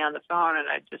they get me on the phone, and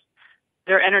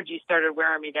their energy started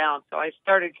wearing me down. So I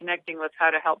started connecting with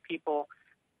how to help people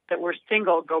that were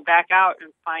single go back out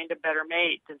and find a better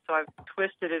mate. And so I've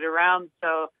twisted it around.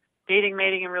 So dating,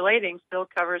 mating, and relating still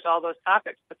covers all those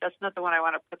topics, but that's not the one I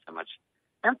want to put so much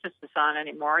emphasis on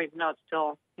anymore, even though it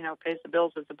still, pays the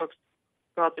bills as the books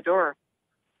go out the door.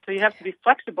 So you have to be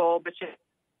flexible, but you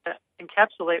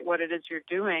encapsulate what it is you're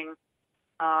doing,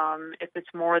 if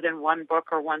it's more than one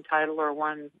book or one title or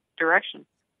one direction.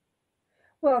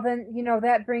 Well, then,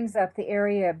 that brings up the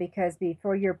area, because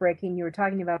before you're breaking, you were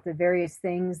talking about the various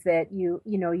things that you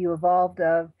evolved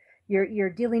of. You're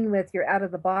dealing with, your out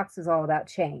of the box is all about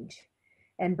change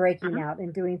and breaking out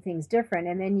and doing things different.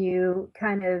 And then you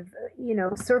kind of,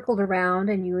 circled around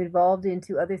and you evolved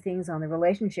into other things on the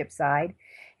relationship side.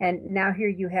 And now here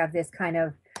you have this kind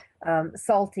of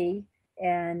salty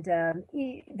and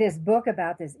this book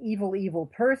about this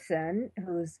evil person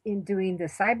who's doing the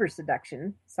cyber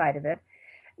seduction side of it.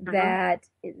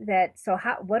 So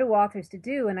what do authors to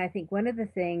do? And I think one of the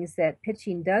things that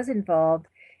pitching does involve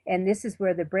And this is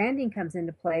where the branding comes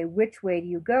into play. Which way do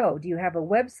you go? Do you have a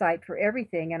website for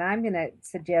everything? And I'm going to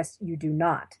suggest you do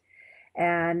not.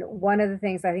 And one of the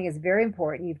things I think is very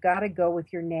important, you've got to go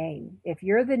with your name. If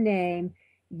you're the name,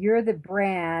 you're the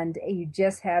brand, you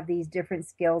just have these different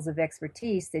skills of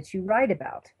expertise that you write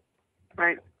about.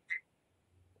 Right.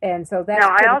 And so that's...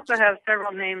 Now, I also have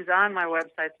several names on my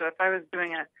website. So if I was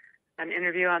doing an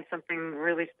interview on something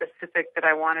really specific that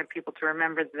I wanted people to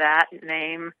remember that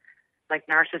name, like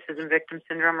narcissism victim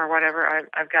syndrome or whatever,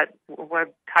 I've got web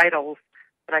titles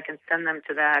that I can send them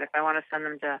to that. If I want to send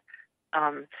them to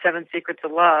 7 Secrets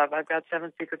of Love, I've got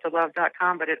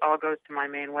 7secretsoflove.com, but it all goes to my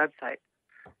main website.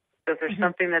 So if there's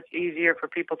something that's easier for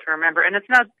people to remember, and it's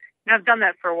not, I've done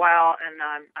that for a while, and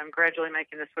I'm gradually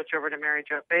making the switch over to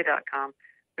MaryJoFay.com.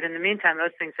 But in the meantime,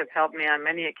 those things have helped me on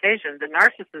many occasions. The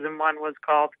narcissism one was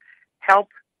called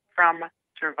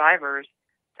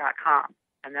HelpFromSurvivors.com,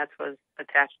 and that was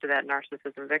attached to that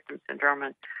narcissism victim syndrome.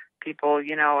 And people,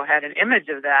 had an image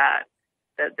of that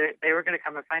they were going to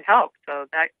come and find help. So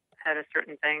that had a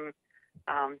certain thing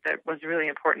that was really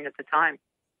important at the time.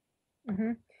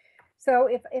 Mm-hmm. So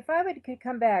if I could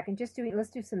come back and let's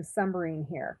do some summary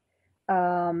here.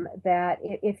 That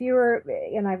if you were,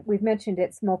 and we've mentioned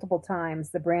it multiple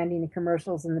times, the branding, the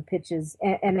commercials, and the pitches,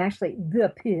 and actually the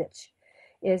pitch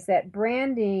is that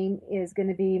branding is going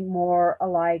to be more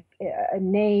like a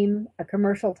name, a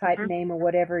commercial type name or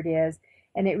whatever it is.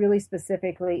 And it really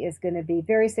specifically is going to be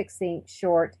very succinct,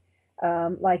 short,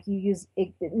 like you use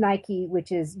Nike,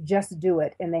 which is just do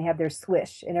it. And they have their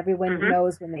swish and everyone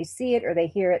knows when they see it or they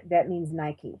hear it, that means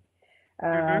Nike.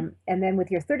 And then with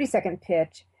your 30-second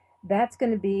pitch, that's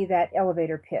going to be that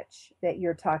elevator pitch that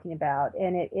you're talking about.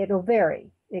 And it'll vary.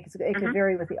 It could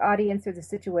vary with the audience or the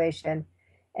situation.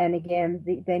 And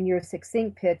again, then your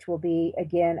succinct pitch will be,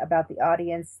 again, about the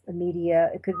audience, the media.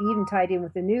 It could be even tied in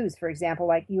with the news, for example,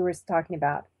 like you were talking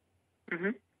about.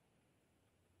 Yeah,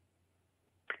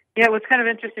 it was kind of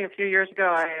interesting. A few years ago,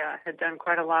 I had done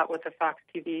quite a lot with the Fox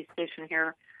TV station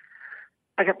here.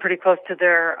 I got pretty close to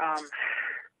their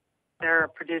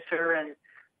producer, and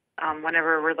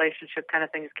whenever relationship kind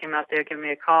of things came out, they would give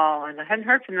me a call. And I hadn't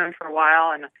heard from them for a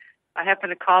while, and I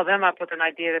happened to call them up with an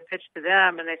idea to pitch to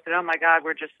them, and they said, "Oh my God,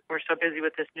 we're so busy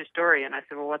with this new story." And I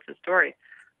said, "Well, what's the story?"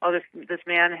 "Oh, this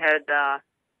man had a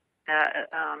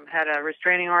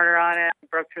restraining order on it,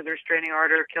 broke through the restraining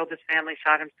order, killed his family,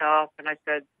 shot himself." And I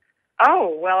said, "Oh,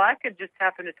 well, I could just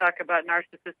happen to talk about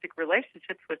narcissistic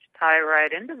relationships, which tie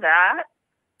right into that."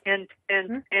 And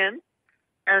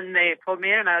they pulled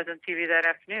me in, and I was on TV that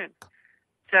afternoon.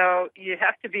 So you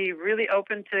have to be really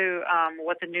open to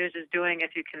what the news is doing.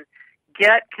 If you can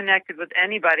get connected with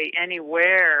anybody,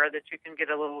 anywhere that you can get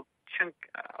a little chunk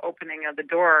opening of the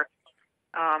door.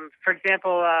 For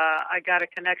example, I got a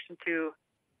connection to...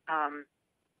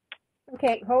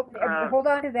 Okay, hold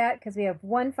on to that because we have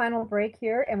one final break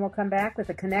here, and we'll come back with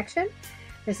a connection.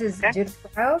 This is Judith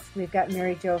Briles. We've got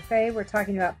Mary Jo Fay. We're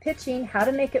talking about pitching, how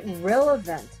to make it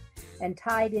relevant and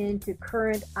tied into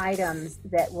current items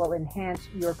that will enhance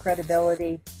your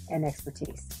credibility and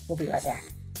expertise. We'll be right back.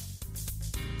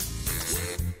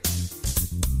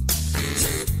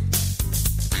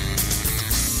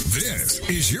 This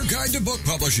is your guide to book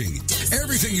publishing.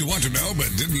 Everything you want to know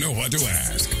but didn't know what to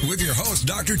ask. With your host,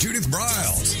 Dr. Judith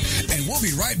Briles. And we'll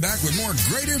be right back with more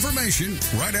great information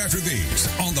right after these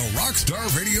on the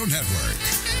Rockstar Radio Network.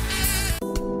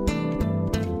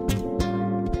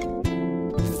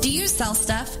 Do you sell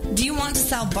stuff? Do you want to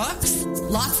sell books?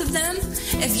 Lots of them?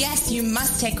 If yes, you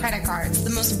must take credit cards, the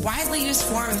most widely used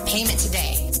form of payment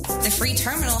today. The Free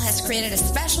Terminal has created a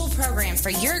special program for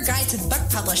your guide to book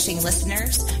publishing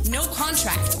listeners. No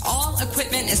contract. All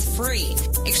equipment is free.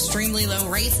 Extremely low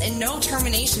rates and no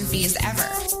termination fees ever.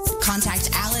 Contact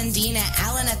Alan Dean at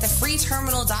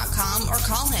alan@thefreeterminal.com or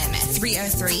call him at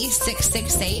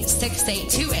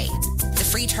 303-668-6828. The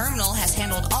Free Terminal has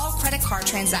handled all credit card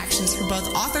transactions for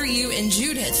both Author U and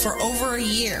Judith for over a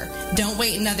year. Don't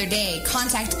wait another day.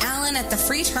 Contact Alan at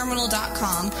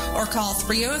thefreeterminal.com or call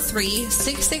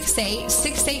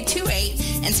 303-668-6828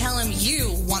 and tell him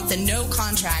you want the no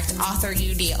contract Author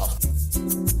U deal.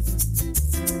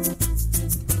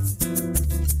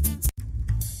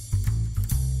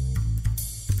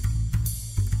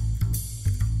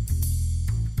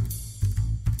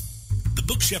 The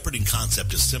book shepherding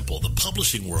concept is simple. The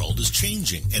publishing world is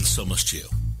changing, and so must you.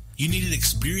 You need an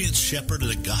experienced shepherd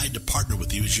and a guide to partner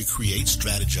with you as you create,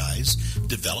 strategize,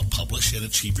 develop, publish, and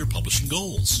achieve your publishing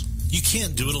goals. You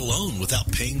can't do it alone without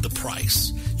paying the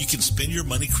price. You can spend your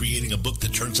money creating a book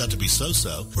that turns out to be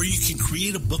so-so, or you can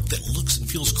create a book that looks and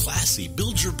feels classy,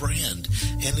 builds your brand,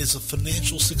 and is a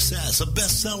financial success, a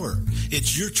bestseller.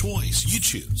 It's your choice. You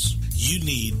choose. You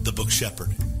need the Book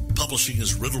Shepherd. Publishing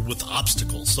is riddled with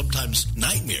obstacles, sometimes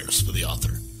nightmares for the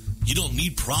author. You don't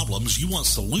need problems. You want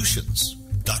solutions.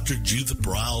 Dr. Judith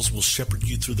Briles will shepherd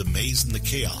you through the maze and the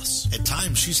chaos. At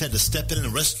times, she's had to step in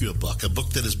and rescue a book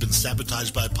that has been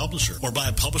sabotaged by a publisher or by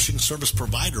a publishing service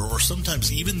provider or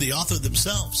sometimes even the author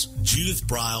themselves. Judith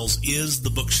Briles is the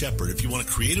Book Shepherd if you want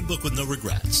to create a book with no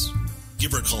regrets.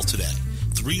 Give her a call today,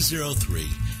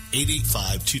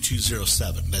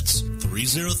 303-885-2207. That's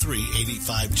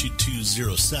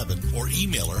 303-885-2207, or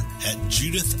email her at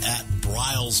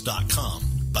judith@briles.com.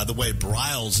 By the way,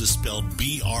 Briles is spelled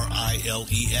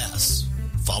B-R-I-L-E-S.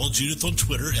 Follow Judith on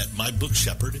Twitter at My Book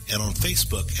Shepherd and on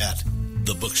Facebook at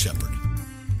The Book Shepherd.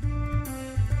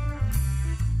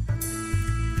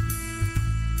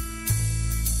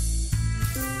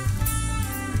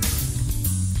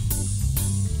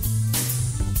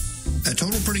 At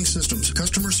Total Printing Systems,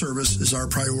 customer service is our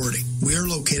priority. We are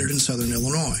located in Southern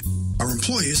Illinois. Our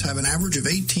employees have an average of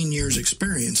 18 years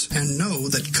experience and know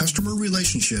that customer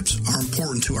relationships are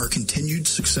important to our continued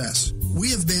success. We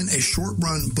have been a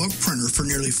short-run book printer for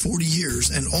nearly 40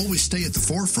 years and always stay at the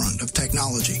forefront of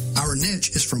technology. Our niche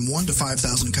is from 1 to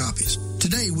 5,000 copies.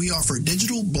 Today, we offer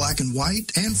digital, black and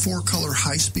white, and 4-color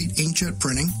high-speed inkjet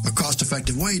printing, a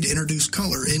cost-effective way to introduce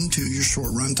color into your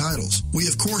short-run titles. We,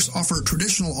 of course, offer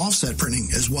traditional offset printing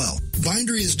as well.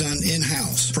 Bindery is done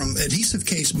in-house, from adhesive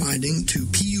case binding to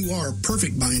PUR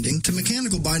perfect binding to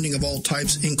mechanical binding of all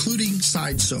types, including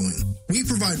side sewing. We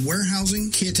provide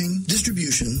warehousing, kitting,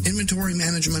 distribution, inventory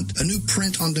management, a new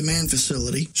print-on-demand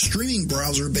facility, streaming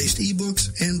browser-based ebooks,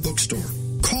 and bookstore.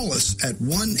 Call us at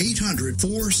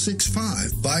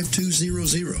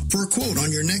 1-800-465-5200 for a quote on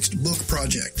your next book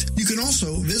project. You can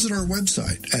also visit our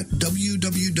website at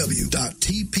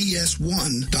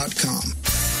www.tps1.com.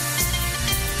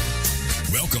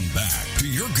 Welcome back to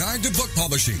your guide to book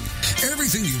publishing.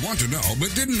 Everything you want to know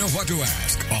but didn't know what to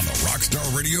ask on the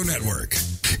Rockstar Radio Network.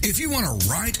 If you want to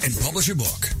write and publish a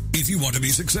book, if you want to be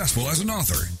successful as an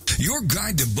author, your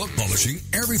guide to book publishing,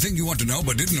 everything you want to know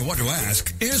but didn't know what to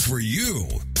ask, is for you.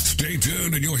 Stay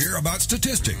tuned and you'll hear about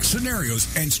statistics, scenarios,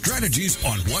 and strategies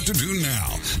on what to do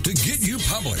now to get you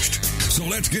published. So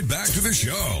let's get back to the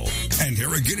show. And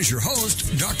here again is your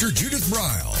host, Dr. Judith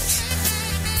Briles.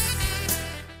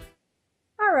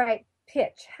 All right,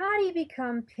 pitch. How do you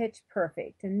become pitch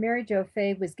perfect? And Mary Jo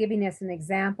Fay was giving us an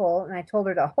example, and I told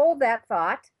her to hold that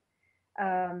thought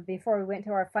before we went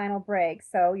to our final break.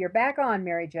 So you're back on,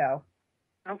 Mary Jo.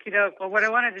 Okie doke. Well, what I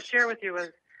wanted to share with you was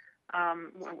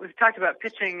we've talked about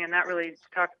pitching and not really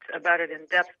talked about it in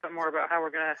depth, but more about how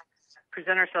we're going to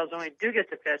present ourselves when we do get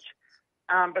to pitch.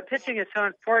 But pitching is so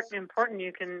important.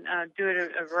 You can do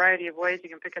it a variety of ways. You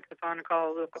can pick up the phone and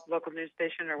call a local news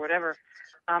station or whatever.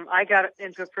 I got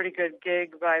into a pretty good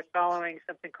gig by following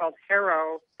something called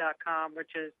Haro.com,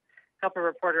 which is Help a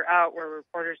Reporter Out, where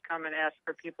reporters come and ask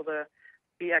for people to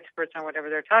be experts on whatever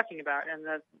they're talking about. And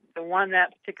the one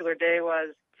that particular day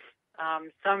was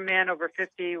some man over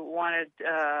 50 wanted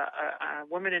a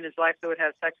woman in his life that would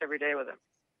have sex every day with him.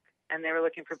 And they were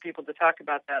looking for people to talk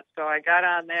about that. So I got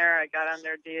on there. I got on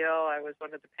their deal. I was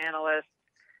one of the panelists.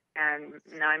 And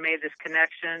now I made this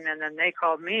connection. And then they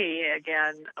called me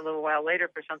again a little while later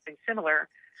for something similar.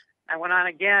 I went on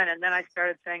again. And then I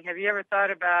started saying, have you ever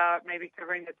thought about maybe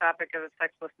covering the topic of a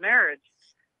sexless marriage?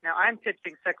 Now, I'm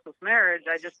pitching sexless marriage.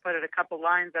 I just put it a couple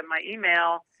lines on my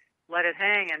email, let it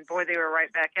hang. And, boy, they were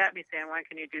right back at me saying, when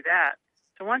can you do that?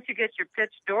 So once you get your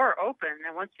pitch door open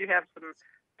and once you have some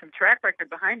track record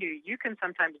behind you, you can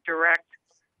sometimes direct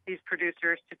these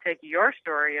producers to take your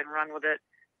story and run with it.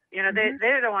 You know,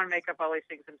 they don't want to make up all these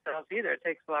things themselves either. It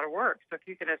takes a lot of work. So if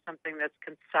you can have something that's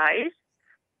concise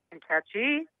and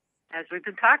catchy, as we've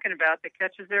been talking about, that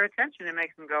catches their attention and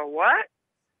makes them go, what?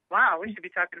 Wow, we should be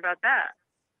talking about that.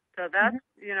 So that's,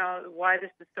 you know, why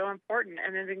this is so important.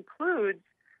 And it includes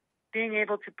being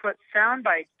able to put sound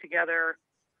bites together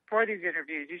for these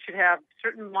interviews. You should have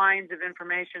certain lines of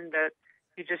information that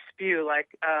you just spew. Like,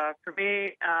 for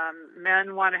me, men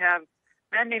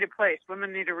need a place.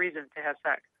 Women need a reason to have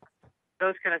sex.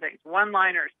 Those kind of things.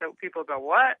 One-liners so people go,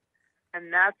 what?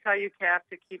 And that's how you have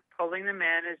to keep pulling them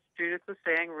in, as Judith was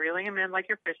saying, reeling them in like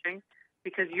you're fishing,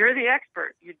 because you're the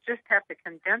expert. You just have to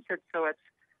condense it so it's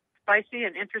spicy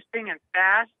and interesting and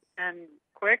fast and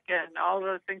quick and all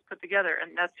those things put together.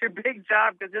 And that's your big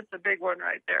job, because it's a big one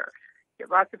right there.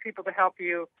 Get lots of people to help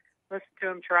you, listen to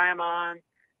them, try them on,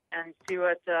 and see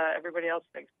what everybody else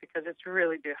thinks, because it's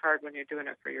really hard when you're doing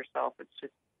it for yourself. It's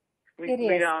just we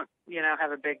don't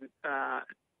have a big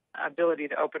ability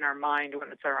to open our mind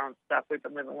when it's our own stuff we've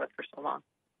been living with for so long.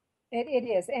 It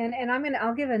is, and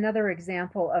I'll give another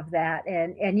example of that,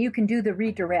 and you can do the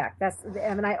redirect.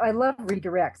 I love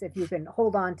redirects if you can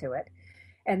hold on to it,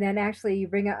 and then actually you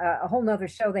bring a whole nother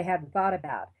show they hadn't thought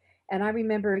about. And I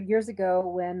remember years ago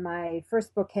when my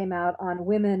first book came out on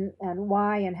women and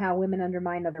why and how women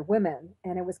undermine other women,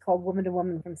 and it was called Woman to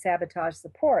Woman from Sabotage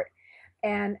Support.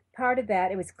 And part of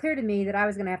that, it was clear to me that I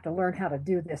was going to have to learn how to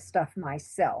do this stuff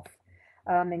myself.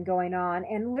 And going on,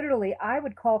 and literally I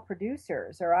would call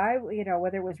producers, or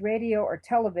whether it was radio or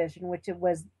television, which it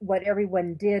was what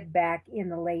everyone did back in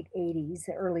the late 80s,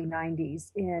 early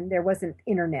 90s, and there wasn't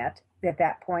internet at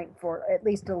that point for at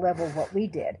least a level of what we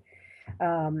did,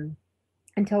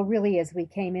 until really as we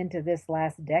came into this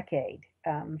last decade,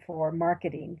 for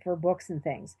marketing, for books and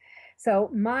things. So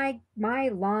my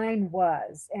line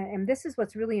was, and this is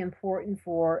what's really important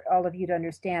for all of you to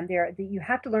understand, that you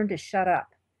have to learn to shut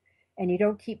up. And you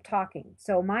don't keep talking.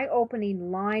 So my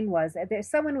opening line was,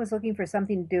 someone was looking for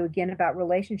something to do again about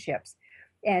relationships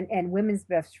and women's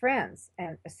best friends.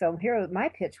 And so here my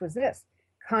pitch was this: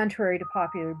 contrary to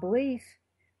popular belief,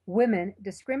 women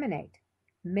discriminate,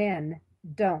 men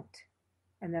don't.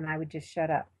 And then I would just shut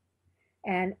up.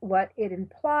 And what it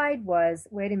implied was,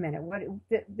 wait a minute,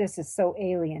 this is so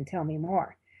alien, tell me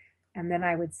more. And then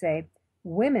I would say,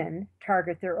 women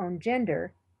target their own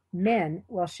gender, men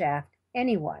will shaft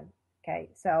anyone.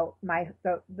 Okay, so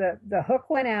the hook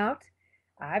went out.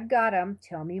 I've got them.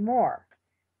 Tell me more.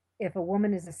 If a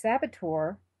woman is a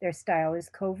saboteur, their style is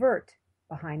covert,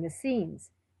 behind the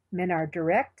scenes. Men are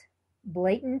direct,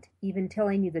 blatant, even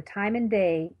telling you the time and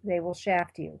day they will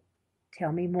shaft you.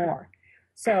 Tell me more.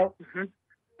 So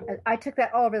I took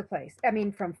that all over the place. I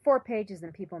mean, from 4 pages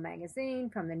in People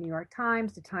magazine, from the New York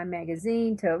Times to Time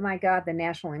magazine to, oh my God, the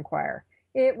National Enquirer.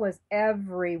 It was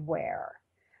everywhere.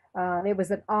 It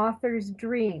was an author's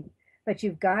dream, but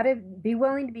you've got to be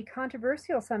willing to be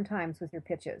controversial sometimes with your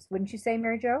pitches. Wouldn't you say,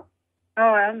 Mary Jo? Oh,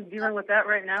 I'm dealing with that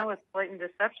right now with Blatant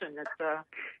Deception.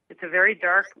 It's a very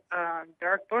dark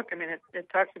book. I mean, it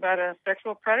talks about a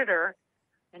sexual predator,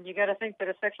 and you got to think that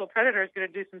a sexual predator is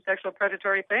going to do some sexual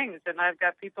predatory things. And I've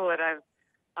got people that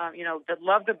that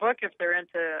love the book if they're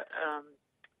into,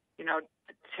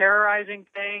 terrorizing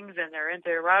things, and they're into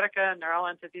erotica, and they're all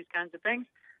into these kinds of things.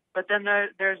 But then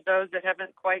there's those that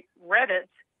haven't quite read it.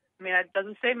 I mean, it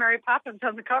doesn't say Mary Poppins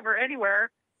on the cover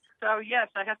anywhere. So, yes,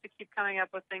 I have to keep coming up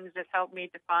with things that help me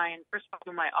define, first of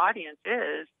all, who my audience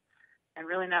is, and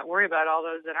really not worry about all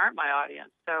those that aren't my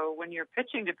audience. So when you're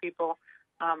pitching to people,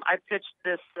 I pitched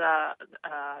this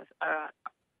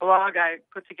blog I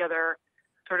put together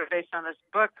sort of based on this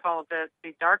book called The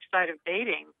Dark Side of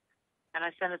Dating. And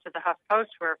I sent it to the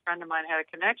HuffPost, where a friend of mine had a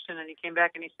connection, and he came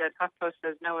back and he said, HuffPost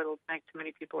says, no, it'll make too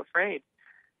many people afraid.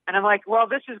 And I'm like, well,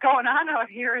 this is going on out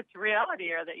here. It's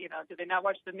reality. Or that, do they not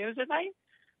watch the news at night?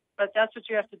 But that's what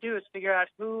you have to do, is figure out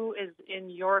who is in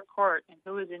your court and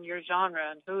who is in your genre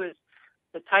and who is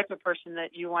the type of person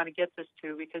that you want to get this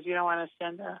to, because you don't want to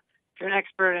send if you're an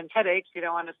expert in headaches, you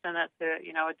don't want to send that to,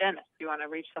 a dentist. You want to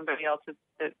reach somebody else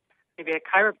that maybe a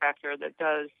chiropractor that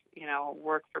does,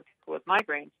 work for people with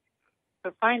migraines.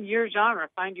 So find your genre,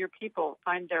 find your people,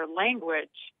 find their language,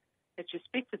 that you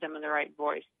speak to them in the right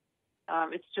voice.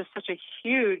 It's just such a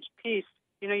huge piece.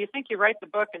 You think you write the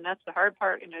book and that's the hard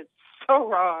part, and it's so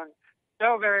wrong,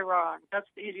 so very wrong. That's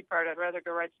the easy part. I'd rather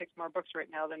go write 6 more books right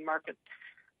now than market.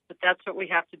 But that's what we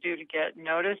have to do to get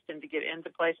noticed and to get into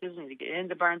places and to get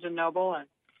into Barnes & Noble and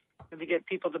to get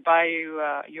people to buy you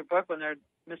your book when they're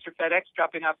Mr. FedEx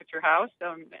dropping off at your house.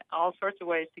 All sorts of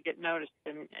ways to get noticed.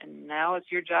 And now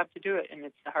it's your job to do it. And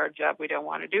it's the hard job we don't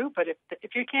want to do. But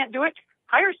if you can't do it,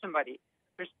 hire somebody.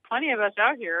 There's plenty of us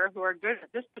out here who are good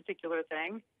at this particular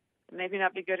thing, maybe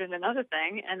not be good at another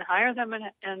thing, and hire them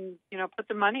and put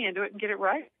the money into it and get it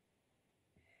right.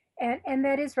 And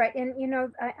that is right. And,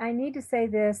 I need to say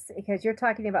this, because you're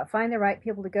talking about find the right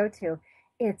people to go to.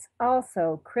 It's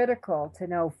also critical to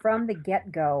know from the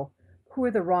get-go who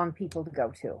are the wrong people to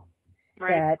go to.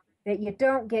 Right. That you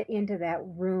don't get into that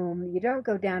room, you don't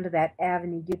go down to that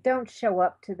avenue, you don't show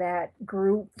up to that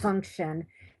group function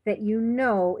that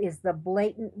is the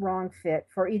blatant wrong fit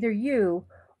for either you,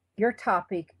 your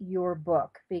topic, your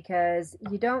book, because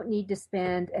you don't need to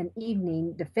spend an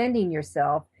evening defending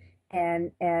yourself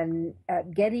and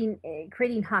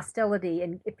creating hostility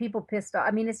and people pissed off.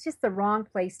 I mean, it's just the wrong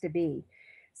place to be.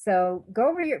 So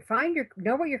know where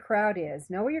your crowd is,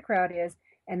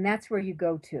 and that's where you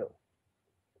go to.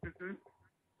 Mm-hmm.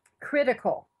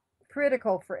 Critical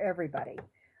for everybody.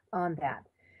 on that.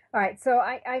 All right, so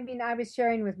I mean, I was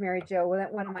sharing with Mary Jo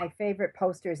one of my favorite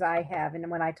posters I have, and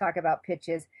when I talk about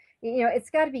pitches, you know, it's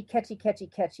got to be catchy, catchy,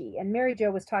 catchy. And Mary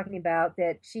Jo was talking about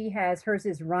that hers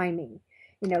is rhyming,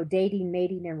 you know, dating,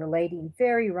 mating, and relating,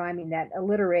 very rhyming, that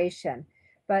alliteration.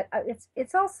 But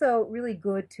it's also really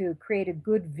good to create a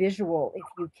good visual if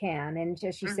you can, and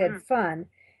just she said fun.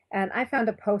 And I found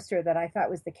a poster that I thought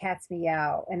was the cat's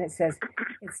meow, and it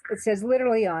says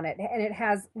literally on it, and it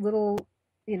has little,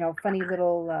 you know, funny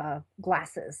little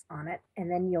glasses on it,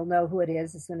 and then you'll know who it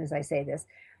is as soon as I say this.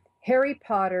 Harry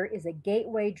Potter is a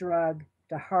gateway drug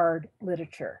to hard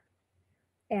literature.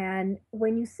 And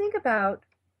when you think about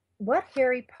what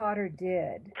Harry Potter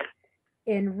did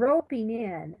in roping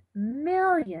in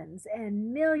millions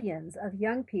and millions of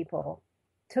young people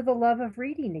to the love of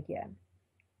reading again.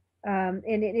 And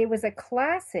it was a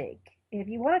classic, if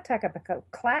you want to talk about a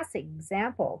classic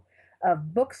example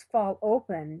of books fall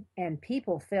open and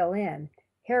people fill in,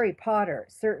 Harry Potter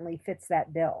certainly fits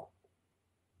that bill.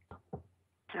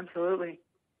 Absolutely.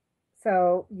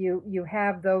 So you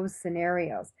have those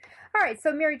scenarios. All right,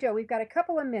 so Mary Jo, we've got a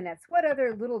couple of minutes. What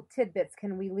other little tidbits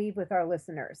can we leave with our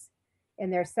listeners in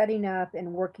their setting up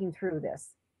and working through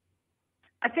this?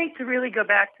 I think to really go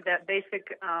back to that basic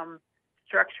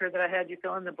structure that I had you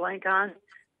fill in the blank on,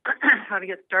 how to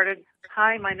get started.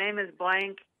 Hi, my name is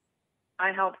blank.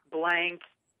 I help blank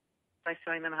by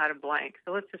showing them how to blank.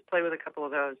 So let's just play with a couple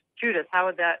of those. Judith,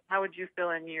 how would you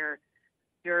fill in your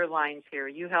lines here?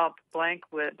 You help blank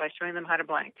by showing them how to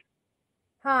blank.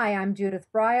 Hi, I'm Judith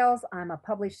Briles. I'm a book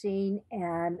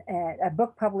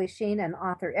publishing and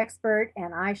author expert,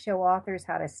 and I show authors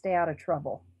how to stay out of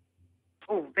trouble.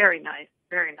 Oh, very nice,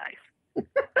 very nice.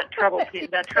 That trouble was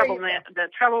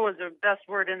the best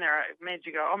word in there. It made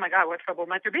you go, oh my God, what trouble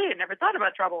might there be? I never thought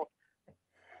about trouble.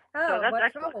 Oh, so that's what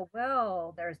excellent. Trouble?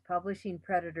 Well, there's publishing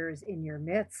predators in your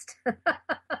midst.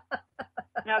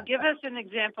 Now, give us an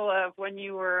example of when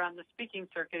you were on the speaking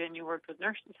circuit and you worked with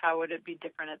nurses. How would it be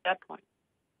different at that point?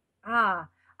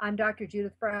 I'm Dr.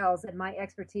 Judith Briles, and my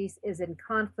expertise is in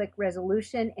conflict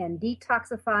resolution and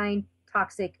detoxifying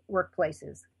toxic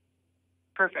workplaces.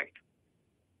 Perfect.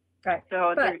 Right.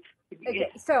 So,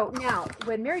 so now,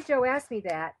 when Mary Jo asked me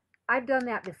that, I've done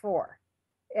that before.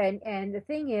 And the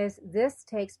thing is, this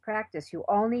takes practice. You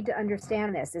all need to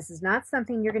understand this. This is not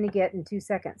something you're going to get in 2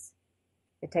 seconds.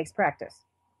 It takes practice.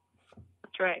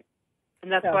 That's right.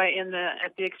 And that's why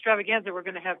at the extravaganza, we're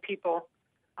going to have people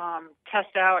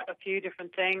test out a few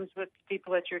different things with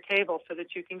people at your table so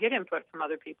that you can get input from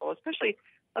other people, especially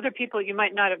other people you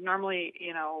might not have normally,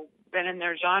 been in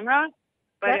their genre,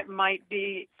 but it might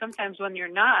be sometimes when you're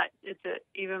not, it's an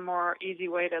even more easy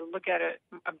way to look at it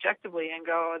objectively and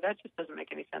go, that just doesn't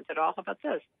make any sense at all. How about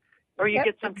this? Or you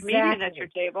get some comedian at your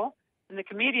table, and the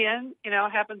comedian,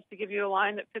 happens to give you a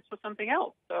line that fits with something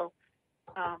else. So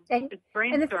it's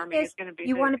brainstorming is going to be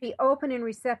you want to be open and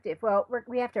receptive. Well,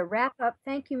 we have to wrap up.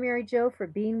 Thank you, Mary Jo, for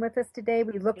being with us today.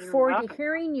 We look forward to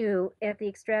hearing you at the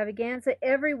extravaganza.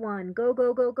 Everyone, go,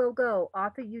 go, go, go, go,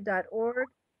 authoru.org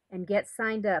and get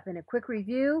signed up. And a quick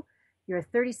review, your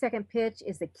 30-second pitch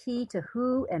is the key to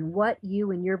who and what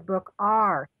you and your book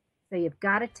are. So you've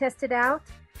got to test it out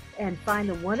and find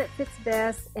the one that fits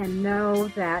best, and know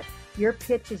that your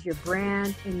pitch is your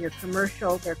brand and your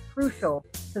commercial. They're crucial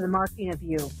to the marketing of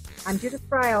you. I'm Judith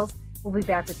Briles. We'll be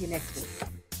back with you next week.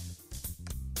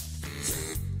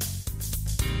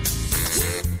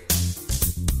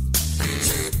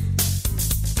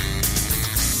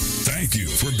 Thank you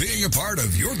for being a part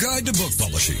of Your Guide to Book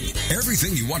Publishing.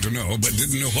 Everything you want to know but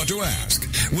didn't know what to ask.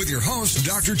 With your host,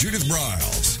 Dr. Judith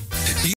Briles.